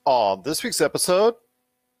On this week's episode,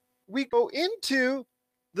 we go into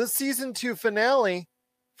the season 2 finale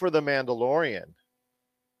for The Mandalorian.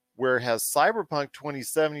 Where has Cyberpunk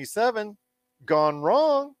 2077 gone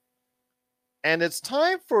wrong? And it's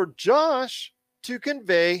time for Josh to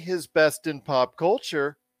convey his best in pop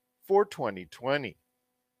culture for 2020.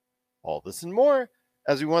 All this and more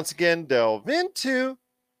as we once again delve into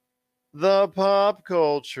the pop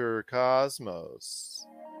culture cosmos.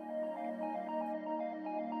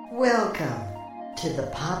 Welcome to the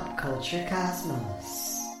Pop Culture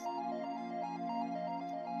Cosmos.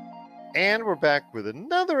 And we're back with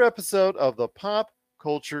another episode of the Pop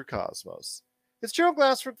Culture Cosmos. It's Gerald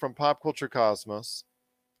Glassford from Pop Culture Cosmos,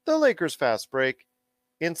 the Lakers Fast Break,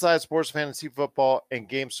 Inside Sports Fantasy Football, and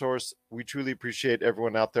Game Source. We truly appreciate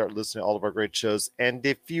everyone out there listening to all of our great shows. And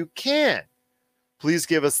if you can, please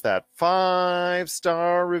give us that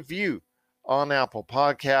 5-star review on Apple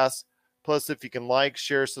Podcasts. Plus, if you can like,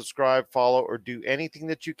 share, subscribe, follow, or do anything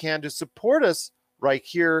that you can to support us right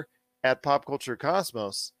here at Pop Culture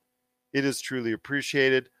Cosmos, it is truly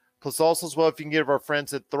appreciated. Plus, also as well, if you can give our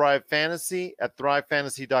friends at Thrive Fantasy at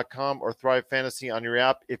thrivefantasy.com or Thrive Fantasy on your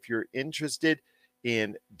app if you're interested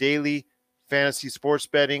in daily fantasy sports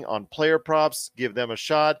betting on player props, give them a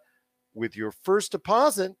shot. With your first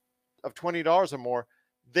deposit of $20 or more,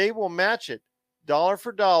 they will match it dollar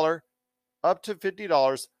for dollar up to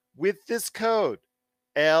 $50 with this code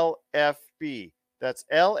LFB. That's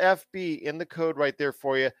LFB in the code right there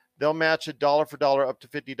for you. They'll match it dollar for dollar up to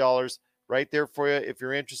 $50 right there for you if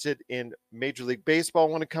you're interested in Major League Baseball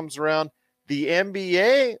when it comes around. The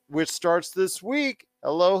NBA, which starts this week.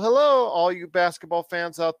 Hello, all you basketball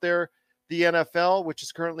fans out there. The NFL, which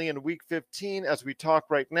is currently in week 15 as we talk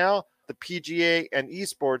right now. The PGA and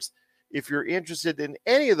esports. If you're interested in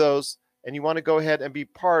any of those and you want to go ahead and be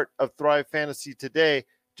part of Thrive Fantasy today,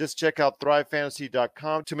 just check out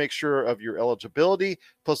thrivefantasy.com to make sure of your eligibility.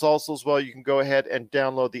 Plus, also as well, you can go ahead and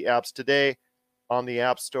download the apps today on the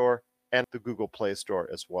App Store and the Google Play Store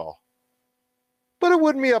as well. But it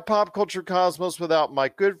wouldn't be a Pop Culture Cosmos without my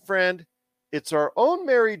good friend. It's our own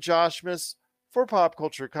Mary Joshmas for Pop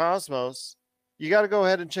Culture Cosmos. You got to go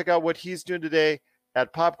ahead and check out what he's doing today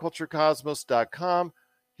at popculturecosmos.com.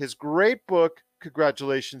 His great book,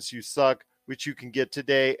 Congratulations, You Suck, which you can get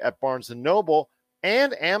today at Barnes & Noble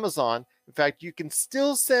and Amazon. In fact, you can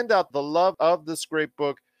still send out the love of this great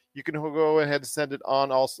book. You can go ahead and send it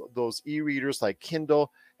on also those e-readers like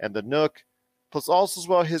Kindle and the Nook. Plus also as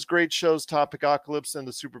well, his great shows, Topicocalypse and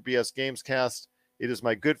the Super BS Games Cast. It is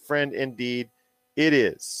my good friend indeed. It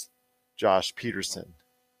is Josh Peterson.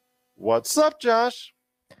 What's up, Josh?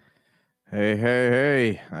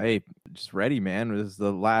 Hey. Just ready, man. It was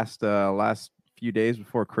the last few days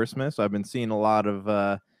before Christmas. I've been seeing a lot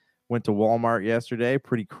of went to Walmart yesterday.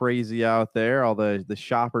 Pretty crazy out there. All the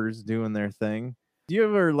shoppers doing their thing. Do you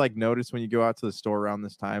ever notice when you go out to the store around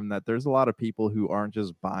this time that there's a lot of people who aren't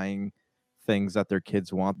just buying things that their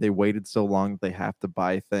kids want? They waited so long they have to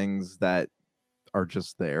buy things that are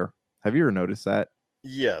just there. Have you ever noticed that?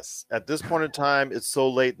 Yes. At this point in time, it's so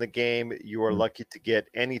late in the game, you are lucky to get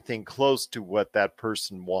anything close to what that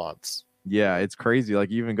person wants. Yeah, it's crazy. You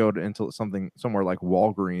even go into somewhere like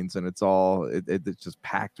Walgreens, and it's just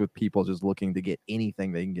packed with people just looking to get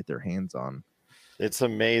anything they can get their hands on. It's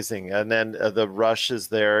amazing. And then the rush is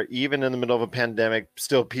there. Even in the middle of a pandemic,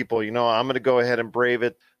 still people, I'm going to go ahead and brave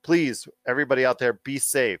it. Please, everybody out there, be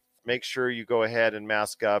safe. Make sure you go ahead and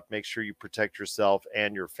mask up. Make sure you protect yourself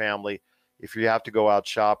and your family. If you have to go out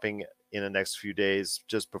shopping in the next few days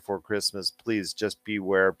just before Christmas, please just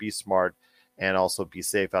beware, be smart, and also be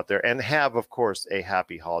safe out there. And have, of course, a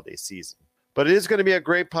happy holiday season. But it is going to be a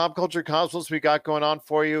great Pop Culture Cosmos we got going on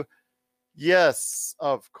for you. Yes,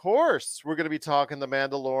 of course. We're going to be talking The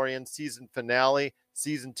Mandalorian season finale.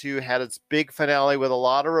 Season 2 had its big finale with a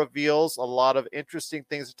lot of reveals, a lot of interesting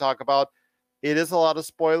things to talk about. It is a lot of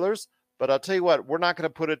spoilers, but I'll tell you what, we're not going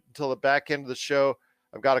to put it until the back end of the show.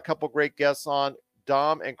 I've got a couple great guests on,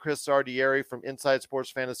 Dom and Chris Sardieri from Inside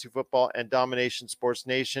Sports Fantasy Football and Domination Sports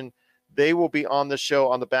Nation. They will be on the show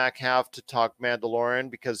on the back half to talk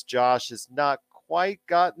Mandalorian because Josh has not quite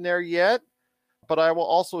gotten there yet. But I will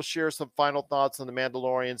also share some final thoughts on the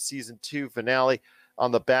Mandalorian Season 2 finale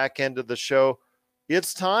on the back end of the show.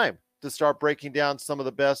 It's time to start breaking down some of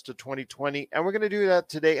the best of 2020. And we're going to do that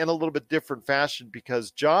today in a little bit different fashion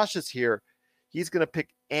because Josh is here. He's going to pick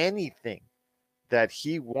anything that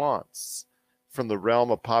he wants from the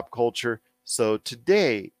realm of pop culture. So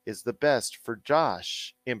today is the best for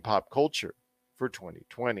Josh in pop culture for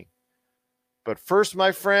 2020. But first,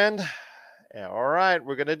 my friend, all right,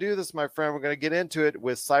 we're going to do this, my friend. We're going to get into it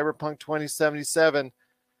with Cyberpunk 2077.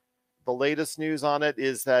 The latest news on it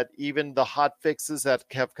is that even the hot fixes that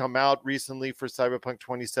have come out recently for Cyberpunk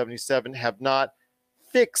 2077 have not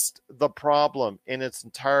fixed the problem in its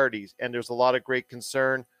entirety. And there's a lot of great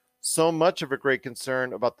concern, so much of a great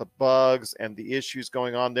concern about the bugs and the issues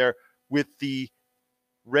going on there with the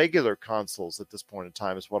regular consoles at this point in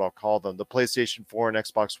time, is what I'll call them, the PlayStation 4 and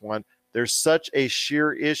Xbox One. There's such a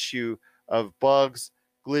sheer issue of bugs,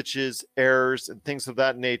 glitches, errors, and things of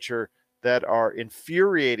that nature that are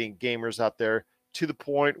infuriating gamers out there, to the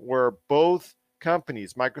point where both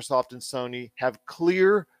companies, Microsoft and Sony, have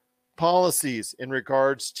clear policies in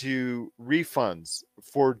regards to refunds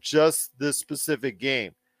for just this specific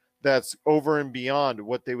game that's over and beyond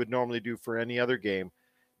what they would normally do for any other game.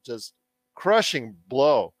 Just crushing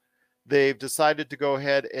blow. They've decided to go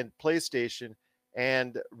ahead and PlayStation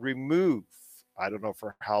and remove, I don't know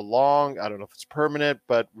for how long, I don't know if it's permanent,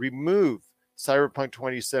 but remove Cyberpunk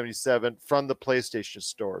 2077 from the PlayStation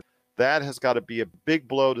Store. That has got to be a big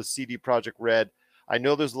blow to CD Projekt Red. I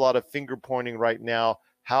know there's a lot of finger pointing right now.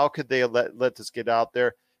 How could they let this get out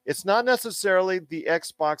there? It's not necessarily the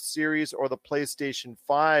Xbox Series or the PlayStation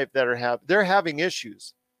 5 that they're having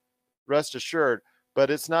issues, rest assured,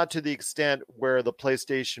 but it's not to the extent where the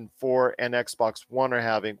PlayStation 4 and Xbox One are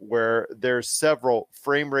having, where there's several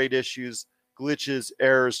frame rate issues, glitches,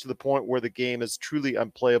 errors, to the point where the game is truly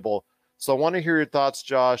unplayable. So I want to hear your thoughts,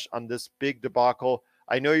 Josh, on this big debacle.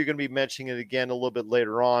 I know you're going to be mentioning it again a little bit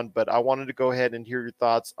later on, but I wanted to go ahead and hear your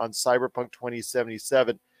thoughts on Cyberpunk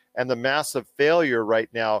 2077 and the massive failure right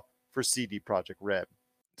now for CD Projekt Red.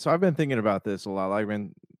 So I've been thinking about this a lot. I've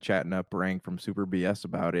been chatting up Rank from Super BS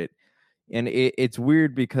about it. And it's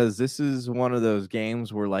weird because this is one of those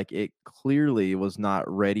games where like it clearly was not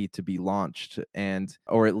ready to be launched, and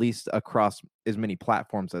or at least across as many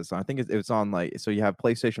platforms as I think it's on, like, so you have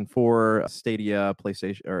PlayStation 4, Stadia,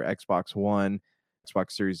 PlayStation or Xbox One,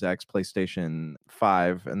 Xbox Series X, PlayStation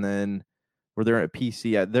 5, and then were there a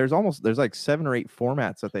PC? There's like 7 or 8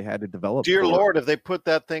 formats that they had to develop. Dear Lord, if they put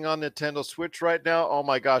that thing on Nintendo Switch right now, oh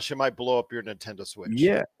my gosh, it might blow up your Nintendo Switch.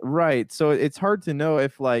 Yeah, right. So it's hard to know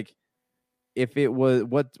if it was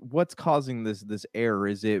what's causing this error.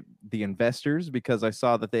 Is it the investors? Because I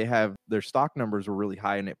saw that they have their stock numbers were really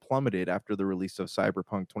high and it plummeted after the release of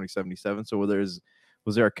Cyberpunk 2077. So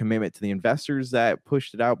was there a commitment to the investors that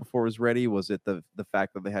pushed it out before it was ready? Was it the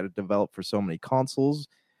fact that they had to develop for so many consoles?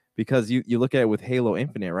 Because you look at it with Halo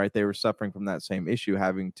Infinite, right? They were suffering from that same issue,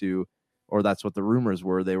 having to, or that's what the rumors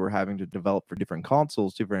were, they were having to develop for different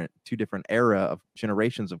consoles, two different era of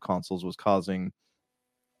generations of consoles was causing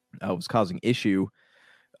issue,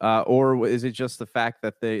 or is it just the fact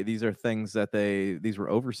that these were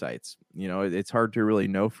oversights? It's hard to really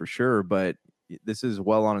know for sure, but this is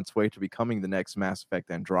well on its way to becoming the next Mass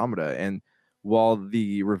Effect Andromeda. And while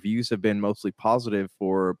the reviews have been mostly positive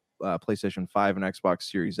for PlayStation 5 and Xbox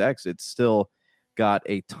Series X, it's still got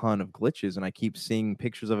a ton of glitches, and I keep seeing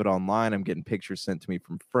pictures of it online. I'm getting pictures sent to me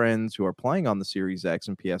from friends who are playing on the Series X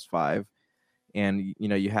and PS5. And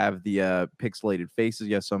you have the pixelated faces.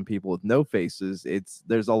 You have some people with no faces.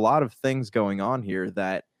 There's a lot of things going on here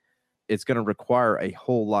that it's going to require a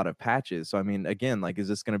whole lot of patches. So I mean, again, like, is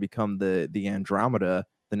this going to become the Andromeda,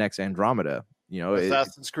 the next Andromeda?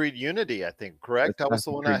 Assassin's Creed Unity, I think, correct? That was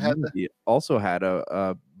the one that had also had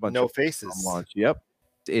a bunch no of faces launch. Yep.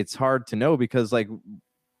 It's hard to know because, like,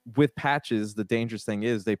 with patches, the dangerous thing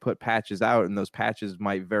is they put patches out, and those patches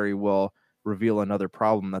might very well reveal another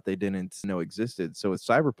problem that they didn't know existed. So with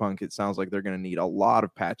Cyberpunk, it sounds like they're going to need a lot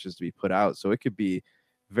of patches to be put out. So it could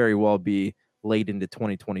very well be late into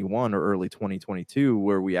 2021 or early 2022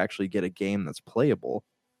 where we actually get a game that's playable.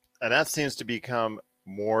 And that seems to become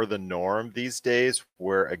more the norm these days,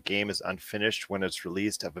 where a game is unfinished when it's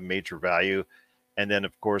released of a major value. And then,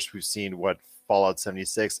 of course, we've seen what Fallout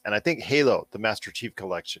 76, and I think Halo, the Master Chief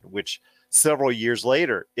Collection, which several years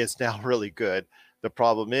later is now really good. The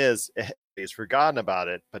problem is everybody's forgotten about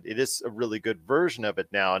it, but it is a really good version of it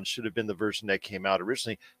now, and should have been the version that came out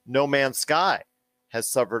originally. No Man's Sky has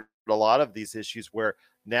suffered a lot of these issues, where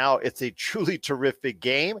now it's a truly terrific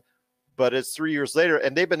game, but it's 3 years later,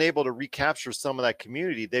 and they've been able to recapture some of that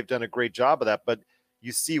community. They've done a great job of that. But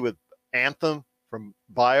you see with Anthem from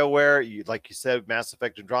BioWare, like you said, Mass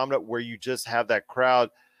Effect Andromeda, where you just have that crowd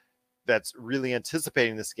that's really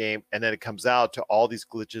anticipating this game, and then it comes out to all these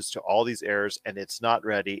glitches, to all these errors, and it's not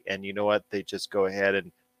ready. And you know what? They just go ahead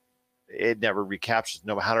and it never recaptures,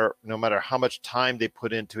 no matter how much time they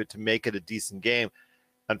put into it to make it a decent game.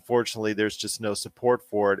 Unfortunately, there's just no support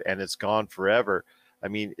for it, and it's gone forever. I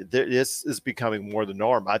mean, this is becoming more the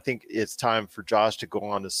norm. I think it's time for Josh to go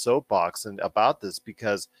on the soapbox and about this,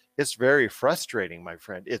 because it's very frustrating, my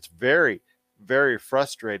friend. It's very, very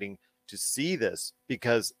frustrating to see this,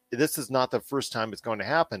 because this is not the first time it's going to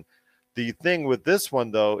happen. The thing with this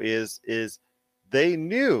one, though, is they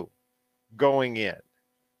knew going in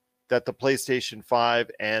that the PlayStation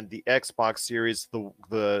 5 and the Xbox Series,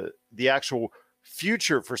 the actual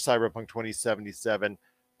future for Cyberpunk 2077,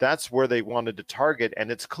 that's where they wanted to target.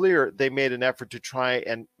 And it's clear they made an effort to try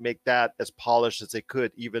and make that as polished as they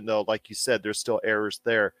could, even though, like you said, there's still errors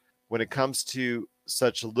there. When it comes to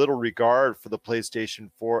such little regard for the PlayStation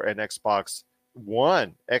 4 and Xbox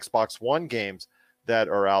One games that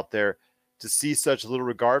are out there, to see such little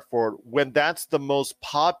regard for it when that's the most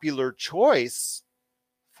popular choice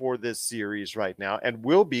for this series right now and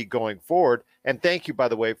will be going forward. And thank you, by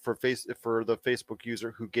the way, for the Facebook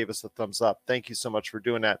user who gave us a thumbs up. Thank you so much for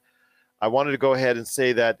doing that. I wanted to go ahead and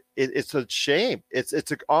say that it's a shame.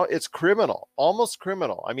 It's criminal, almost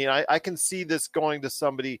criminal. I mean, I can see this going to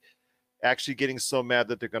somebody actually getting so mad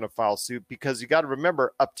that they're going to file suit, because you got to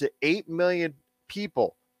remember, up to 8 million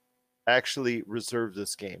people actually reserved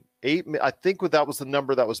this game. I think that was the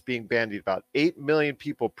number that was being bandied about. 8 million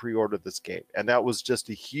people pre-ordered this game, and that was just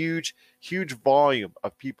a huge volume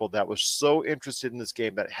of people that was so interested in this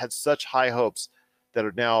game, that had such high hopes, that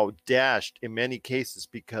are now dashed in many cases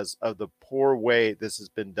because of the poor way this has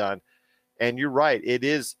been done. And you're right, it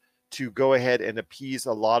is to go ahead and appease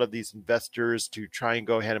a lot of these investors to try and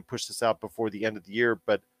go ahead and push this out before the end of the year,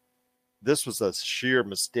 but this was a sheer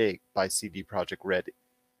mistake by CD Projekt Red.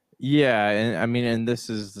 Yeah, and I mean, and this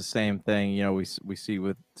is the same thing, you know, we see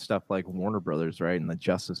with stuff like Warner Brothers, right? And the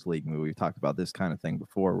Justice League movie. We've talked about this kind of thing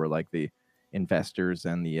before, where like the investors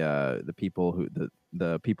and the people who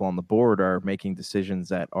the people on the board are making decisions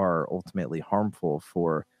that are ultimately harmful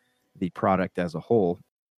for the product as a whole.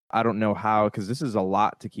 I don't know how, because this is a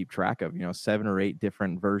lot to keep track of, you know, 7 or 8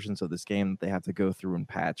 different versions of this game that they have to go through and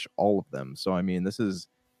patch all of them. So I mean, this is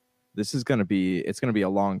going to be a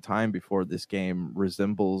long time before this game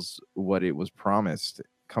resembles what it was promised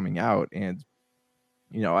coming out. And,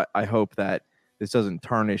 you know, I hope that this doesn't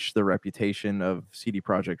tarnish the reputation of CD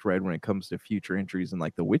Projekt Red when it comes to future entries in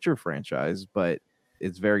like the Witcher franchise, but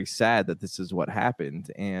it's very sad that this is what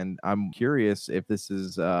happened. And I'm curious if this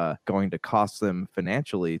is going to cost them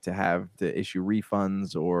financially to have to issue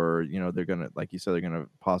refunds, or, you know, they're going to, like you said, they're going to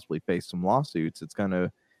possibly face some lawsuits. It's going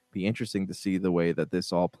to be interesting to see the way that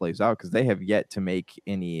this all plays out, because they have yet to make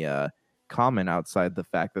any comment outside the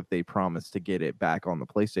fact that they promised to get it back on the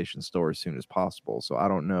PlayStation Store as soon as possible. So I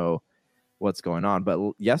don't know what's going on. But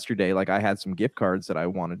yesterday, like, I had some gift cards that I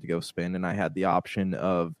wanted to go spend, and I had the option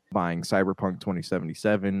of buying Cyberpunk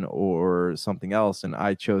 2077 or something else, and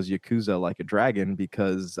I chose Yakuza Like a Dragon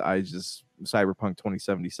because Cyberpunk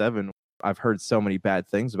 2077, I've heard so many bad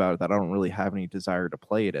things about it that I don't really have any desire to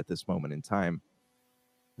play it at this moment in time.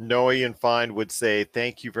 Noe and Fine would say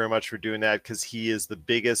thank you very much for doing that, because he is the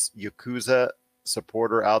biggest Yakuza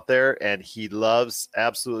supporter out there, and he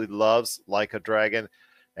absolutely loves Like a Dragon,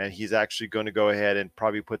 and he's actually going to go ahead and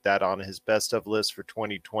probably put that on his best of list for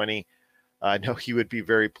 2020. I know he would be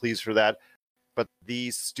very pleased for that. But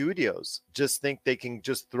these studios just think they can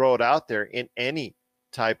just throw it out there in any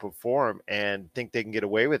type of form and think they can get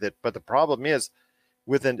away with it. But the problem is,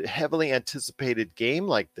 with a heavily anticipated game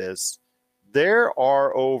like this, there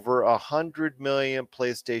are over 100 million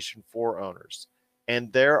PlayStation 4 owners,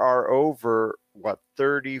 and there are over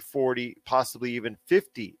 30, 40, possibly even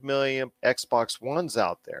 50 million Xbox Ones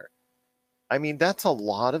out there. I mean, that's a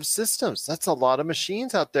lot of systems. That's a lot of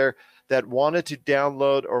machines out there that wanted to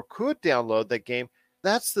download or could download that game.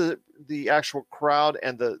 That's the actual crowd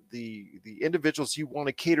and the individuals you want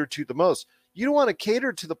to cater to the most. You don't want to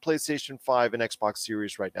cater to the PlayStation 5 and Xbox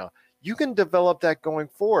Series right now. You can develop that going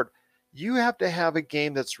forward. You have to have a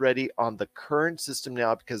game that's ready on the current system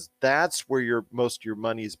now, because that's where most of your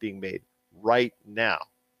money is being made right now.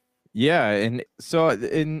 Yeah, and so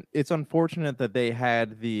it's unfortunate that they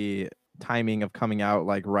had the timing of coming out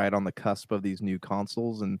like right on the cusp of these new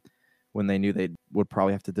consoles, and when they knew they would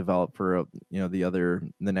probably have to develop for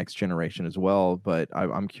the next generation as well. But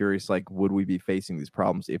I'm curious, like, would we be facing these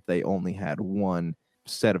problems if they only had one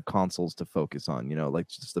set of consoles to focus on, you know, like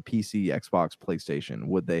just the PC, Xbox, PlayStation?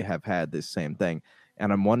 Would they have had this same thing?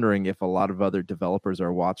 And I'm wondering if a lot of other developers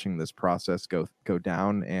are watching this process go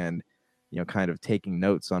down and, you know, kind of taking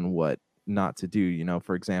notes on what not to do. You know,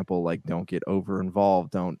 for example, like, don't get over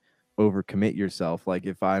involved, don't overcommit yourself. Like,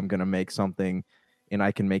 if I'm going to make something and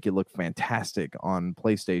I can make it look fantastic on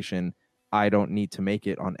PlayStation, I don't need to make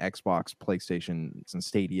it on Xbox, PlayStation, and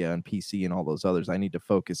Stadia and PC and all those others. I need to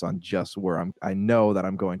focus on just where I know that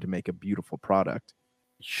I'm going to make a beautiful product.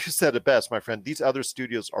 You said it best, my friend. These other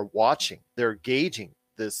studios are watching. They're gauging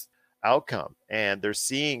this outcome, and they're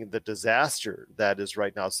seeing the disaster that is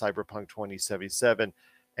right now Cyberpunk 2077,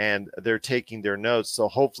 and they're taking their notes. So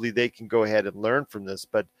hopefully they can go ahead and learn from this.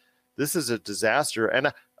 But this is a disaster,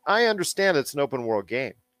 and I understand it's an open world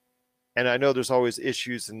game, and I know there's always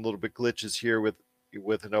issues and little bit glitches here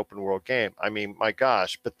with an open world game. I mean, my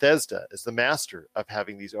gosh, Bethesda is the master of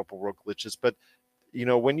having these open world glitches. But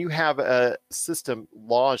when you have a system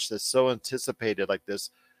launched that's so anticipated like this,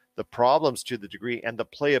 the problems to the degree and the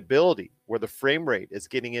playability where the frame rate is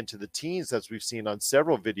getting into the teens, as we've seen on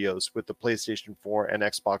several videos with the PlayStation 4 and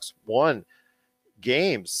Xbox One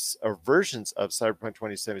games or versions of Cyberpunk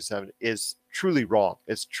 2077, is truly wrong.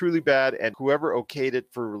 It's truly bad. And whoever okayed it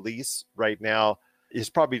for release right now is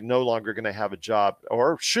probably no longer going to have a job,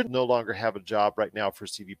 or should no longer have a job right now for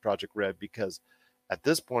CD Projekt Red, because at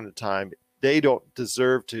this point in time, they don't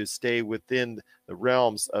deserve to stay within the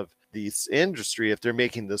realms of this industry if they're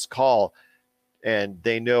making this call and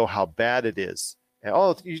they know how bad it is. And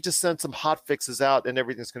you just send some hot fixes out and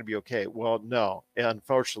everything's going to be okay. Well, no,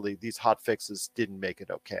 unfortunately, these hot fixes didn't make it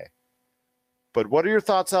okay. But what are your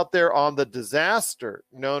thoughts out there on the disaster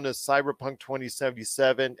known as Cyberpunk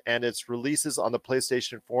 2077 and its releases on the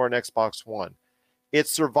PlayStation 4 and Xbox One?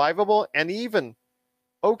 It's survivable and even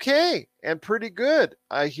okay and pretty good,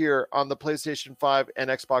 I hear, on the PlayStation 5 and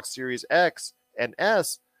Xbox Series X and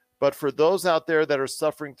S. But for those out there that are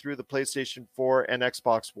suffering through the PlayStation 4 and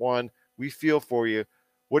Xbox One, we feel for you.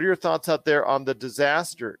 What are your thoughts out there on the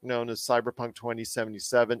disaster known as Cyberpunk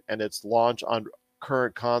 2077 and its launch on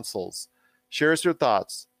current consoles? Share us your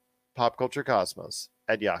thoughts.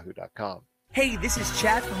 PopCultureCosmos@yahoo.com. Hey, this is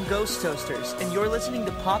Chad from Ghost Toasters, and you're listening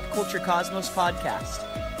to Pop Culture Cosmos Podcast.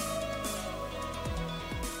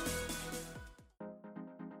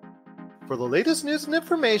 For the latest news and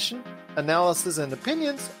information, analysis and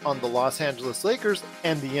opinions on the Los Angeles Lakers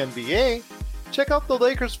and the NBA, check out the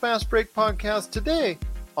Lakers Fast Break podcast today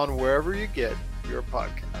on wherever you get your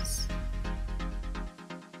podcasts.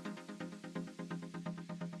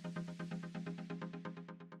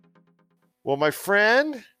 Well, my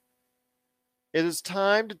friend, it is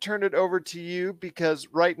time to turn it over to you, because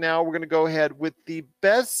right now we're going to go ahead with the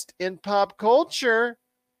best in pop culture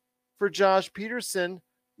for Josh Peterson,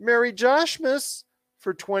 Merry Joshmas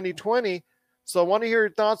for 2020. So I want to hear your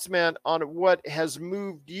thoughts, man, on what has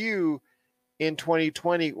moved you in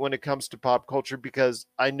 2020 when it comes to pop culture, because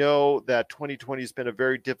I know that 2020 has been a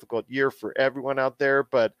very difficult year for everyone out there,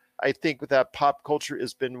 but I think that pop culture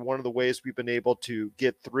has been one of the ways we've been able to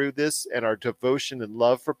get through this, and our devotion and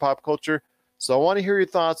love for pop culture. So I want to hear your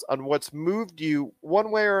thoughts on what's moved you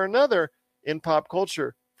one way or another in pop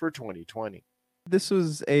culture for 2020. This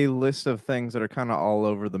was a list of things that are kind of all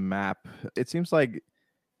over the map. It seems like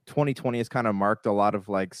 2020 has kind of marked a lot of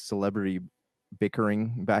like celebrity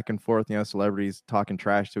bickering back and forth, celebrities talking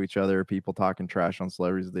trash to each other, people talking trash on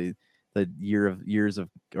celebrities, the year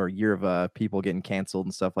of people getting canceled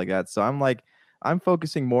and stuff like that. So I'm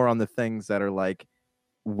focusing more on the things that are like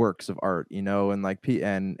works of art, and like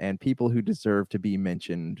and people who deserve to be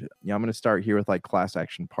mentioned. I'm going to start here with like Class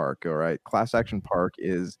Action Park. All right, Class Action Park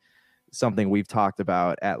is something we've talked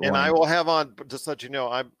about at length. And I will have on, just to let you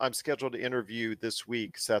know, I'm scheduled to interview this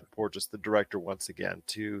week Seth Porges, the director, once again,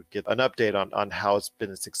 to get an update on how it's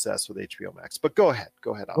been a success with HBO Max. But go ahead.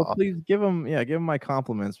 Well, please give him my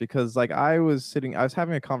compliments, because like I was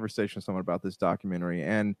having a conversation with someone about this documentary,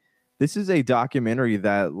 and this is a documentary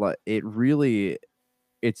that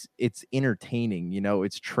it's entertaining.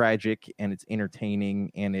 It's tragic and it's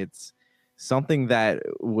entertaining, and it's something that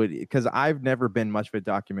because I've never been much of a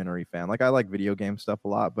documentary fan. Like I like video game stuff a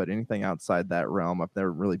lot, but anything outside that realm I've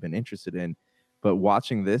never really been interested in. But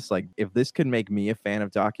watching this, like if this could make me a fan of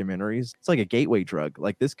documentaries, it's like a gateway drug.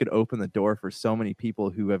 Like this could open the door for so many people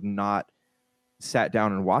who have not sat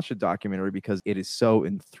down and watched a documentary, because it is so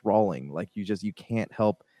enthralling. Like you can't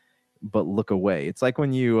help but look away. It's like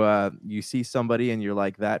when you see somebody and you're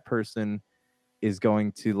like, that person is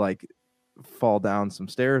going to like fall down some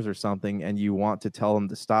stairs or something, and you want to tell them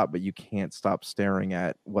to stop, but you can't stop staring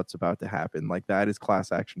at what's about to happen. Like that is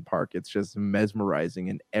Class Action Park. It's just mesmerizing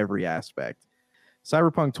in every aspect.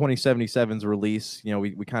 Cyberpunk 2077's release,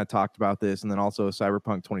 we kind of talked about this, and then also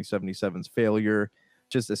Cyberpunk 2077's failure.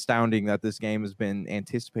 Just astounding that this game has been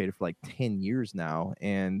anticipated for like 10 years now,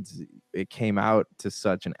 and it came out to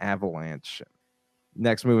such an avalanche.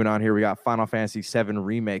 Next, moving on here, we got Final Fantasy VII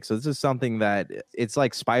Remake. So this is something that it's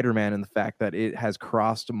like Spider-Man in the fact that it has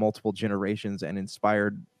crossed multiple generations and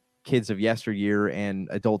inspired kids of yesteryear and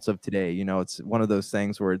adults of today. It's one of those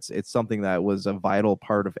things where it's something that was a vital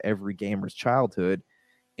part of every gamer's childhood,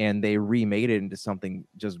 and they remade it into something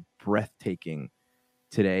just breathtaking.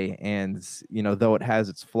 today. And though it has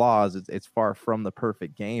its flaws, it's far from the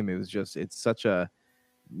perfect game. It's such a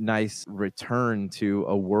nice return to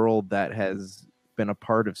a world that has been a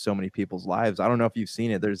part of so many people's lives. I don't know if you've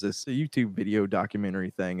seen it. There's this YouTube video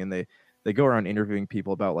documentary thing, and they go around interviewing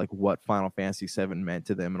people about like what Final Fantasy VII meant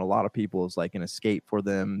to them, and a lot of people is like an escape for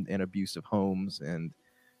them in abusive homes, and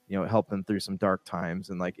it helped them through some dark times.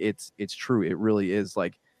 And like it's true, it really is.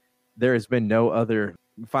 Like there has been no other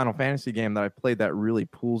Final Fantasy game that I've played that really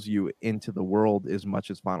pulls you into the world as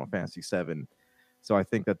much as Final Fantasy VII. So I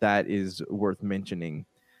think that is worth mentioning.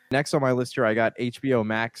 Next on my list here, I got HBO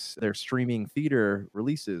Max, their streaming theater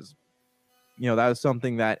releases. That was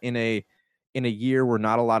something that in a year where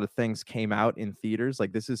not a lot of things came out in theaters,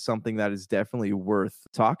 like this is something that is definitely worth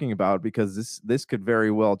talking about, because this could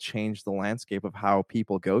very well change the landscape of how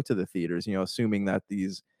people go to the theaters, assuming that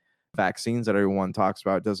these vaccines that everyone talks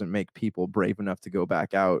about doesn't make people brave enough to go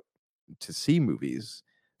back out to see movies.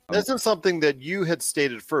 This is something that you had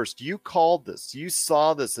stated first. You called this, you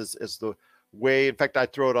saw this as the way, in fact, I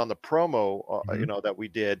throw it on the promo, that we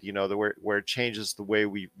did, where it changes the way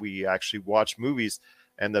we actually watch movies,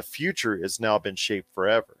 and the future has now been shaped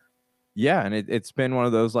forever. Yeah, and it's been one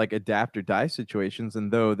of those like adapt or die situations.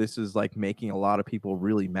 And though this is like making a lot of people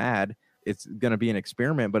really mad, it's going to be an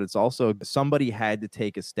experiment, but it's also somebody had to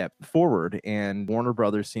take a step forward, and Warner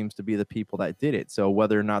Brothers seems to be the people that did it. So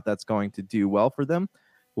whether or not that's going to do well for them,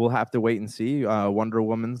 we'll have to wait and see. Wonder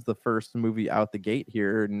Woman's the first movie out the gate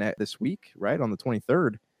here this week, right, on the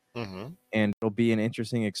 23rd. Mm-hmm. And it'll be an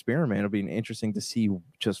interesting experiment. It'll be interesting to see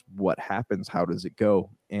just what happens. How does it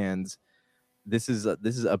go? And this is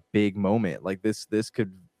a big moment. Like this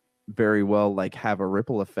could very well like have a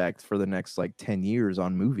ripple effect for the next like 10 years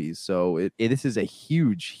on movies. So this is a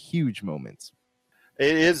huge moment.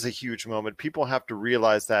 It is a huge moment. People have to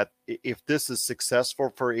realize that if this is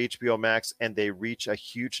successful for HBO Max and they reach a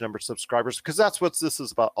huge number of subscribers, because that's what this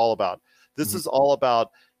is all about. This is all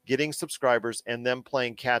about getting subscribers and them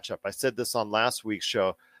playing catch up. I said this on last week's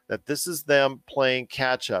show, that this is them playing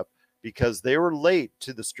catch up because they were late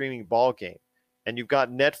to the streaming ball game. And you've got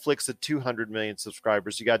Netflix at 200 million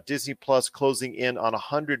subscribers. You got Disney Plus closing in on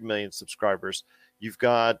 100 million subscribers. You've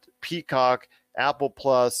got Peacock, Apple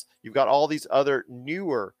Plus. You've got all these other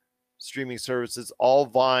newer streaming services all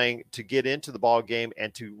vying to get into the ball game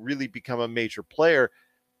and to really become a major player.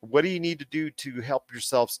 What do you need to do to help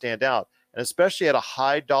yourself stand out? And especially at a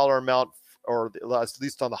high dollar amount, or at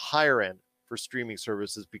least on the higher end for streaming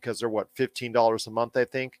services, because they're $15 a month, I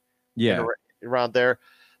think. Yeah. Around there.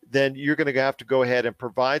 Then you're going to have to go ahead and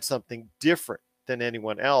provide something different than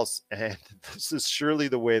anyone else. And this is surely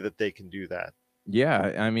the way that they can do that.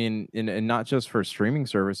 Yeah. I mean, and not just for streaming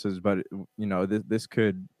services, but, this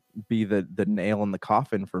could be the nail in the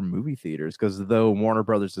coffin for movie theaters, because though Warner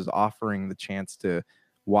Brothers is offering the chance to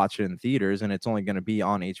watch it in theaters and it's only going to be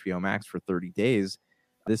on HBO Max for 30 days,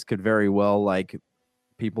 this could very well, like,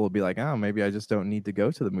 people will be like, oh, maybe I just don't need to go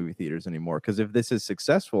to the movie theaters anymore. Because if this is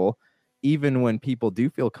successful, even when people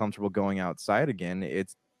do feel comfortable going outside again,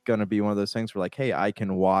 it's going to be one of those things where like, hey, I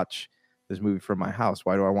can watch this movie from my house.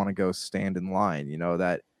 Why do I want to go stand in line?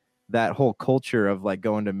 That whole culture of like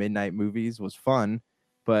going to midnight movies was fun,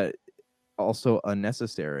 but also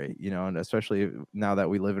unnecessary, and especially now that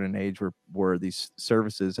we live in an age where these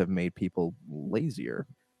services have made people lazier.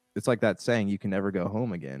 It's like that saying, you can never go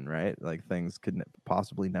home again, right? Like things could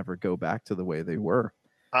possibly never go back to the way they were.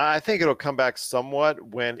 I think it'll come back somewhat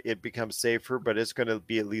when it becomes safer, but it's going to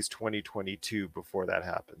be at least 2022 before that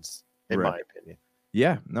happens, in my opinion.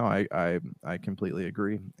 Yeah, no, I completely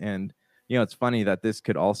agree. And, it's funny that this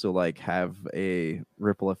could also like have a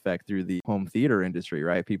ripple effect through the home theater industry,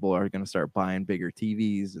 right? People are going to start buying bigger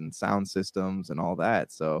TVs and sound systems and all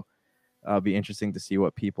that. So it'll be interesting to see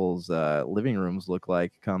what people's living rooms look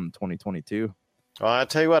like come 2022. Well, I'll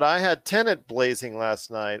tell you what, I had Tenet blazing last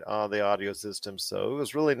night on the audio system, so it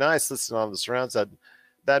was really nice listening on the surrounds.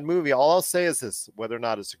 That movie, all I'll say is this: whether or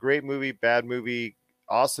not it's a great movie, bad movie,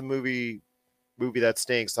 awesome movie that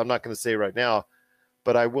stinks, I'm not going to say right now,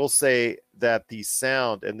 but I will say that the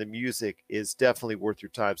sound and the music is definitely worth your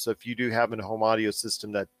time. So if you do have a home audio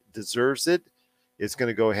system that deserves it, it's going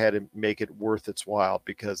to go ahead and make it worth its while,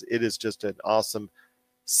 because it is just an awesome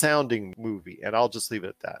sounding movie, and I'll just leave it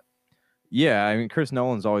at that. Yeah, I mean, Chris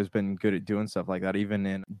Nolan's always been good at doing stuff like that, even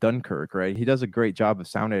in Dunkirk, right? He does a great job of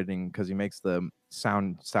sound editing because he makes the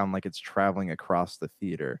sound like it's traveling across the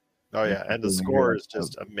theater. Oh, yeah, and the score is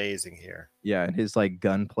just amazing here. Yeah, and his like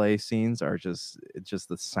gunplay scenes are just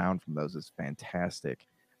the sound from those is fantastic.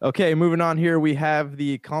 Okay, moving on here, we have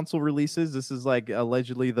the console releases. This is like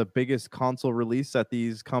allegedly the biggest console release that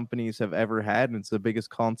these companies have ever had, and it's the biggest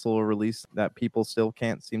console release that people still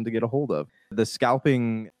can't seem to get a hold of. The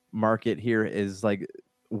scalping market here is like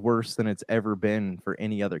worse than it's ever been for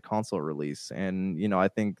any other console release, and I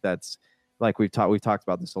think that's like we've talked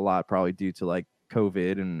about this a lot, probably due to like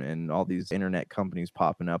COVID and all these internet companies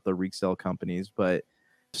popping up, the resale companies, but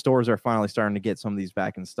stores are finally starting to get some of these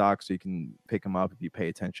back in stock, so you can pick them up if you pay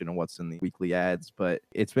attention to what's in the weekly ads. But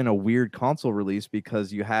it's been a weird console release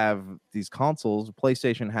because you have these consoles.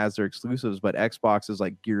 PlayStation has their exclusives, but Xbox is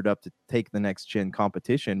like geared up to take the next gen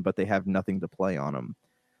competition, but they have nothing to play on them.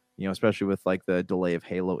 Especially with like the delay of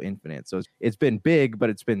Halo Infinite. So it's been big,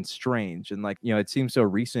 but it's been strange. And like, it seems so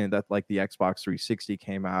recent that like the Xbox 360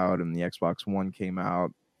 came out and the Xbox One came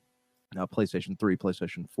out, now PlayStation 3,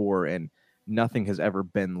 PlayStation 4, and nothing has ever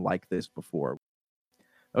been like this before.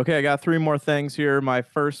 Okay, I got 3 more things here. My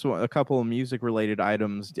first one, a couple of music-related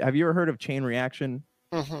items. Have you ever heard of Chain Reaction?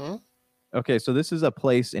 Mm-hmm. Okay, so this is a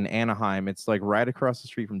place in Anaheim. It's like right across the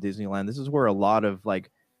street from Disneyland. This is where a lot of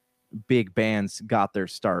like big bands got their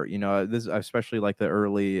start. This especially like the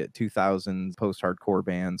early 2000s post-hardcore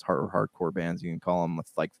bands, hardcore bands, you can call them,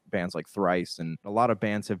 like bands like Thrice, and a lot of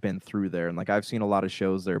bands have been through there. And like I've seen a lot of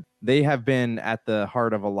shows there. They have been at the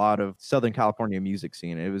heart of a lot of Southern California music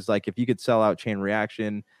scene. It was like if you could sell out Chain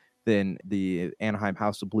Reaction, then the Anaheim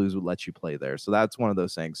House of Blues would let you play there. So that's one of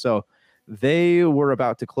those things. So they were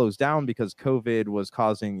about to close down because COVID was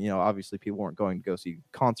causing, obviously people weren't going to go see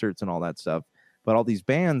concerts and all that stuff. But all these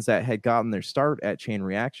bands that had gotten their start at Chain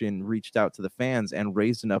Reaction reached out to the fans and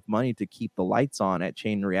raised enough money to keep the lights on at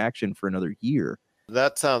Chain Reaction for another year.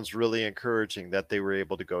 That sounds really encouraging that they were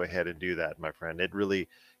able to go ahead and do that, my friend. It really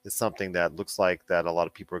is something that looks like that a lot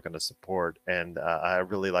of people are going to support. And I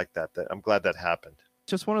really like that. I'm glad that happened.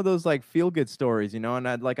 Just one of those like feel good stories, and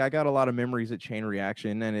I got a lot of memories at Chain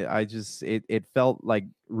Reaction, and it felt like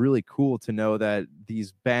really cool to know that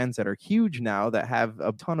these bands that are huge now, that have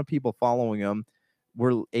a ton of people following them,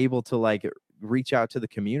 were able to like reach out to the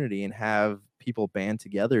community and have people band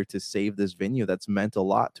together to save this venue that's meant a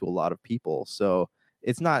lot to a lot of people. So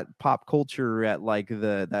it's not pop culture at like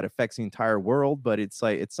that affects the entire world, but it's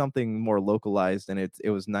like it's something more localized, and it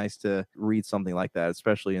was nice to read something like that,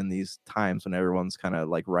 especially in these times when everyone's kind of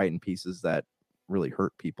like writing pieces that really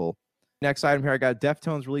hurt people. Next item here, I got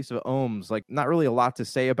Deftones release of Ohms. Like, not really a lot to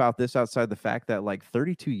say about this outside the fact that like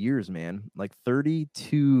 32 years, man, like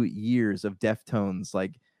 32 years of Deftones,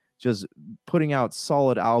 like just putting out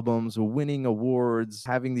solid albums, winning awards,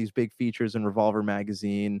 having these big features in Revolver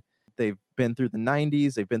magazine. They've been through the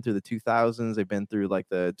 90s, they've been through the 2000s, they've been through like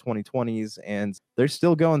the 2020s, and they're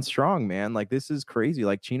still going strong, man. Like, this is crazy.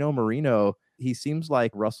 Like, Chino Marino, he seems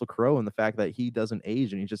like Russell Crowe in the fact that he doesn't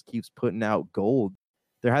age and he just keeps putting out gold.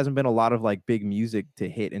 There hasn't been a lot of like big music to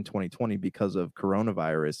hit in 2020 because of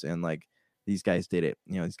coronavirus, and like these guys did it.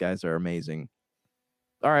 These guys are amazing.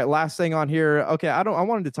 All right, last thing on here. Okay, I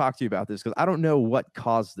wanted to talk to you about this because I don't know what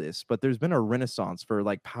caused this, but there's been a renaissance for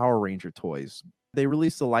like Power Ranger toys. They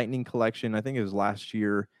released the Lightning Collection, I think it was last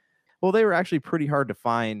year. Well, they were actually pretty hard to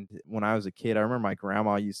find when I was a kid. I remember my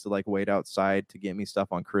grandma used to like wait outside to get me stuff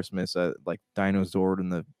on Christmas, like Dino Zord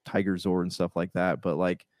and the Tiger Zord and stuff like that. But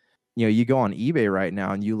like, you go on eBay right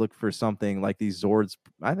now and you look for something like these Zords.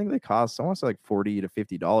 I think they cost, I want to say like $40 to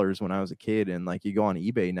 $50 when I was a kid. And like you go on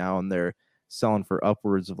eBay now and they're selling for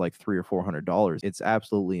upwards of like $300 or $400. It's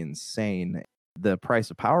absolutely insane. The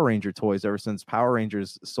price of Power Ranger toys, ever since Power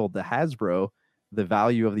Rangers sold to Hasbro, the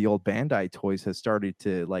value of the old Bandai toys has started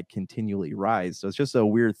to like continually rise. So it's just a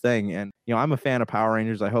weird thing. And, I'm a fan of Power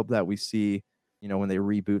Rangers. I hope that we see, when they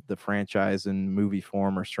reboot the franchise in movie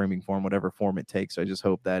form or streaming form, whatever form it takes. I just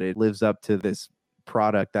hope that it lives up to this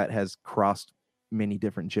product that has crossed many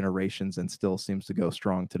different generations and still seems to go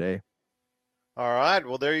strong today. All right.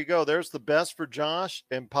 Well, there you go. There's the best for Josh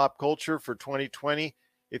in pop culture for 2020.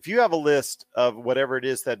 If you have a list of whatever it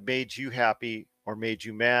is that made you happy or made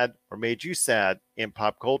you mad or made you sad in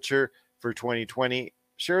pop culture for 2020,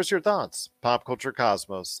 share us your thoughts.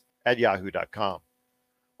 popculturecosmos@yahoo.com.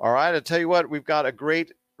 All right. I'll tell you what, we've got a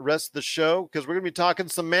great rest of the show because we're going to be talking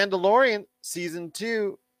some Mandalorian season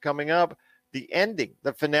 2 coming up. The ending,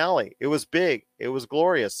 the finale, it was big. It was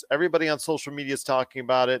glorious. Everybody on social media is talking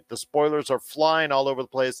about it. The spoilers are flying all over the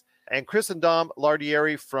place. And Chris and Dom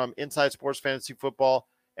Lardieri from Inside Sports Fantasy Football,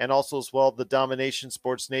 and also as well the Domination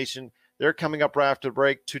Sports Nation, they're coming up right after the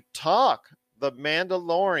break to talk the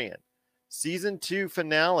Mandalorian season 2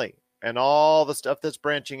 finale and all the stuff that's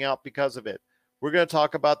branching out because of it. We're going to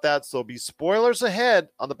talk about that. So there'll be spoilers ahead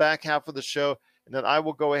on the back half of the show. And then I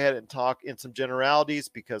will go ahead and talk in some generalities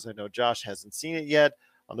because I know Josh hasn't seen it yet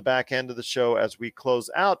on the back end of the show as we close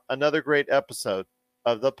out another great episode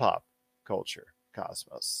of the Pop Culture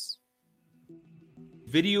Cosmos.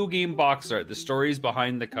 Video game box art, the stories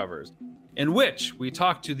behind the covers, in which we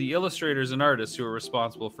talk to the illustrators and artists who are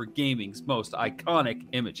responsible for gaming's most iconic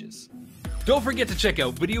images. Don't forget to check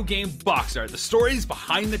out Video Game Box Art, the stories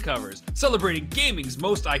behind the covers, celebrating gaming's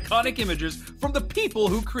most iconic images from the people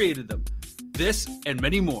who created them. This and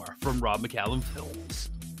many more from Rob McCallum Films.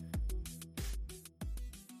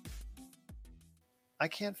 I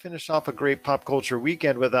can't finish off a great pop culture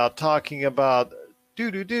weekend without talking about The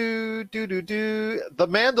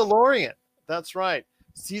Mandalorian. That's right.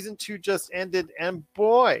 Season 2 just ended, and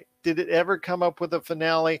boy, did it ever come up with a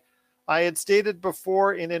finale. I had stated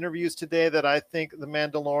before in interviews today that I think The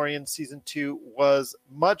Mandalorian Season 2 was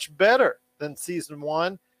much better than Season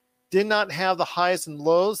 1. Did not have the highs and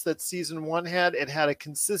lows that Season 1 had. It had a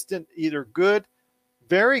consistent, either good,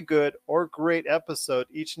 very good, or great episode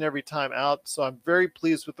each and every time out. So I'm very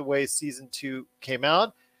pleased with the way Season 2 came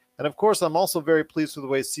out. And of course, I'm also very pleased with the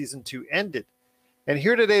way Season 2 ended. And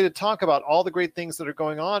here today to talk about all the great things that are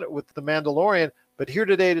going on with The Mandalorian, but here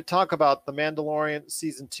today to talk about The Mandalorian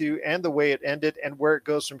Season 2 and the way it ended and where it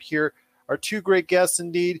goes from here are two great guests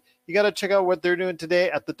indeed. You got to check out what they're doing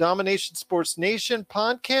today at the Domination Sports Nation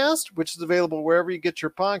podcast, which is available wherever you get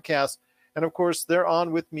your podcasts. And of course, they're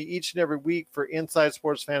on with me each and every week for Inside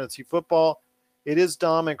Sports Fantasy Football. It is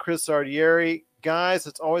Dom and Chris Ardieri. Guys,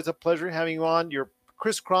 it's always a pleasure having you on. You're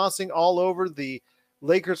crisscrossing all over the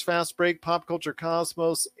Lakers Fast Break, Pop Culture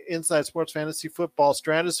Cosmos, Inside Sports Fantasy Football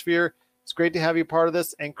stratosphere. It's great to have you part of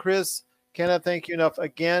this. And Chris, cannot thank you enough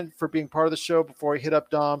again for being part of the show before I hit up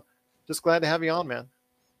Dom. Just glad to have you on, man.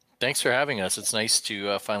 Thanks for having us. It's nice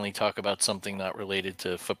to finally talk about something not related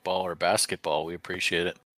to football or basketball. We appreciate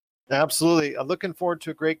it. Absolutely. I'm looking forward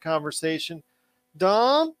to a great conversation.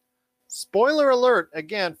 Dom, spoiler alert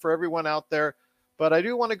again for everyone out there, but I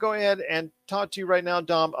do want to go ahead and talk to you right now,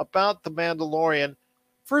 Dom, about The Mandalorian.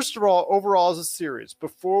 First of all, overall as a series,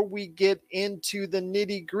 before we get into the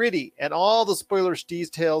nitty-gritty and all the spoilers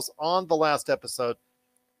details on the last episode,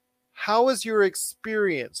 how was your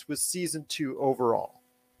experience with Season 2 overall?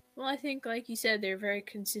 Well, I think, like you said, they're very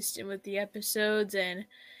consistent with the episodes, and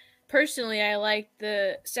personally, I liked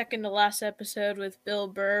the second to last episode with Bill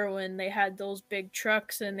Burr when they had those big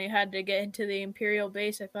trucks and they had to get into the Imperial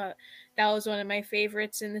base. I thought that was one of my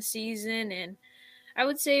favorites in the season, and I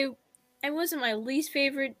would say it wasn't my least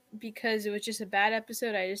favorite because it was just a bad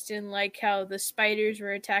episode. I just didn't like how the spiders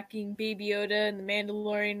were attacking Baby Yoda and the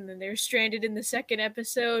Mandalorian, and then they were stranded in the second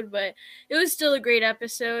episode, but it was still a great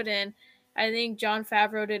episode, and I think Jon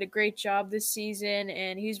Favreau did a great job this season,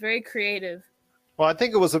 and he's very creative. Well, I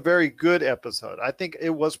think it was a very good episode. I think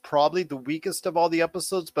it was probably the weakest of all the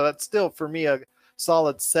episodes, but that's still, for me, a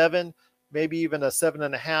solid 7, maybe even a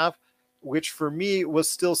 7.5, which for me was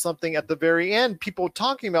still something at the very end people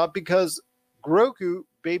talking about because Grogu,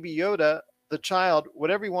 Baby Yoda, the child,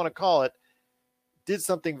 whatever you want to call it, did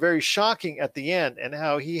something very shocking at the end, and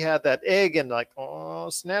how he had that egg and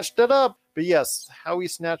snatched it up. But yes, how he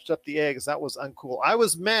snatched up the eggs, that was uncool. I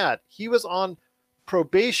was mad. He was on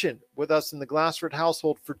probation with us in the Glassford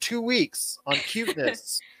household for 2 weeks on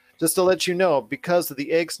cuteness, just to let you know, because of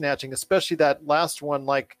the egg snatching, especially that last one,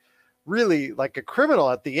 really like a criminal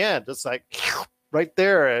at the end. It's like right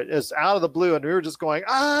there, it's out of the blue, and we were just going,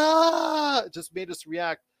 it just made us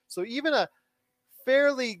react. So even a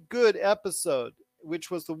fairly good episode, which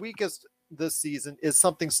was the weakest this season, is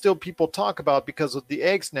something still people talk about because of the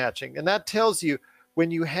egg snatching. And that tells you when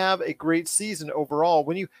you have a great season overall,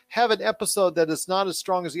 when you have an episode that is not as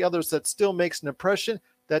strong as the others that still makes an impression,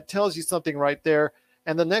 that tells you something right there.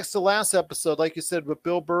 And the next to last episode, like you said, with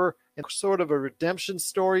Bill Burr, and sort of a redemption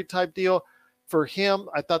story type deal for him,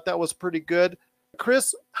 I thought that was pretty good.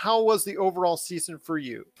 Chris, how was the overall season for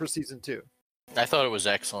you for Season 2? I thought it was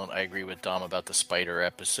excellent. I agree with Dom about the spider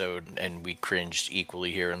episode, and we cringed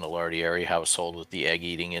equally here in the Lardieri household with the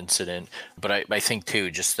egg-eating incident. But I think, too,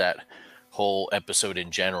 just that whole episode in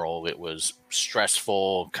general, it was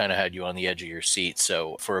stressful, kind of had you on the edge of your seat.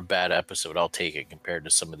 So for a bad episode, I'll take it compared to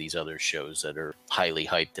some of these other shows that are highly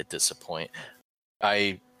hyped at this point.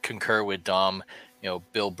 I concur with Dom.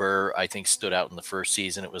 Bill Burr, I think, stood out in the first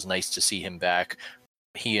season. It was nice to see him back.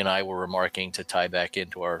 He and I were remarking, to tie back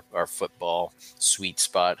into our football sweet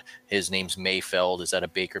spot, his name's Mayfeld. Is that a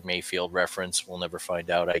Baker Mayfield reference? We'll never find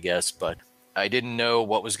out, I guess. But I didn't know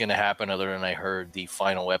what was going to happen other than I heard the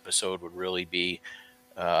final episode would really be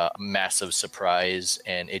a massive surprise,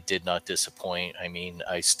 and it did not disappoint. I mean,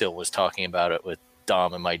 I still was talking about it with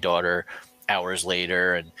Dom and my daughter hours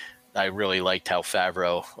later, and I really liked how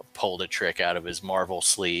Favreau pulled a trick out of his Marvel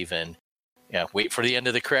sleeve, and yeah, wait for the end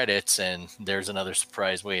of the credits, and there's another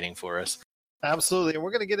surprise waiting for us. Absolutely. And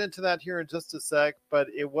we're going to get into that here in just a sec, but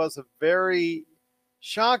it was a very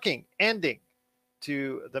shocking ending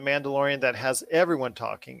to The Mandalorian that has everyone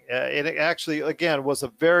talking. It actually, again, was a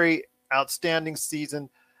very outstanding season.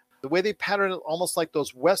 The way they patterned it, almost like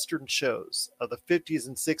those Western shows of the 50s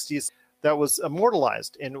and 60s, that was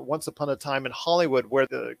immortalized in Once Upon a Time in Hollywood, where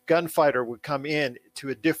the gunfighter would come in to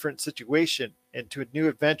a different situation and to a new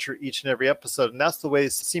adventure each and every episode. And that's the way they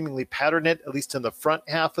seemingly patterned it, at least in the front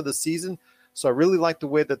half of the season. So I really like the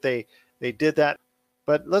way that they did that.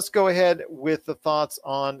 But let's go ahead with the thoughts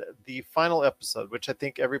on the final episode, which I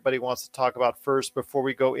think everybody wants to talk about first before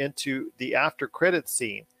we go into the after credits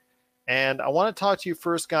scene. And I want to talk to you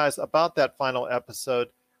first, guys, about that final episode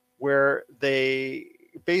where they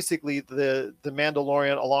basically, the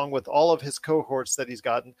Mandalorian, along with all of his cohorts that he's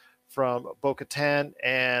gotten from Bo-Katan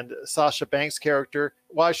and Sasha Banks' character.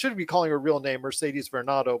 Well, I should be calling her real name, Mercedes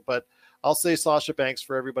Varnado, but I'll say Sasha Banks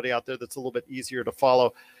for everybody out there that's a little bit easier to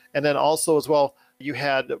follow. And then also as well, you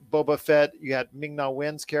had Boba Fett, you had Ming-Na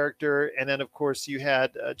Wen's character, and then of course you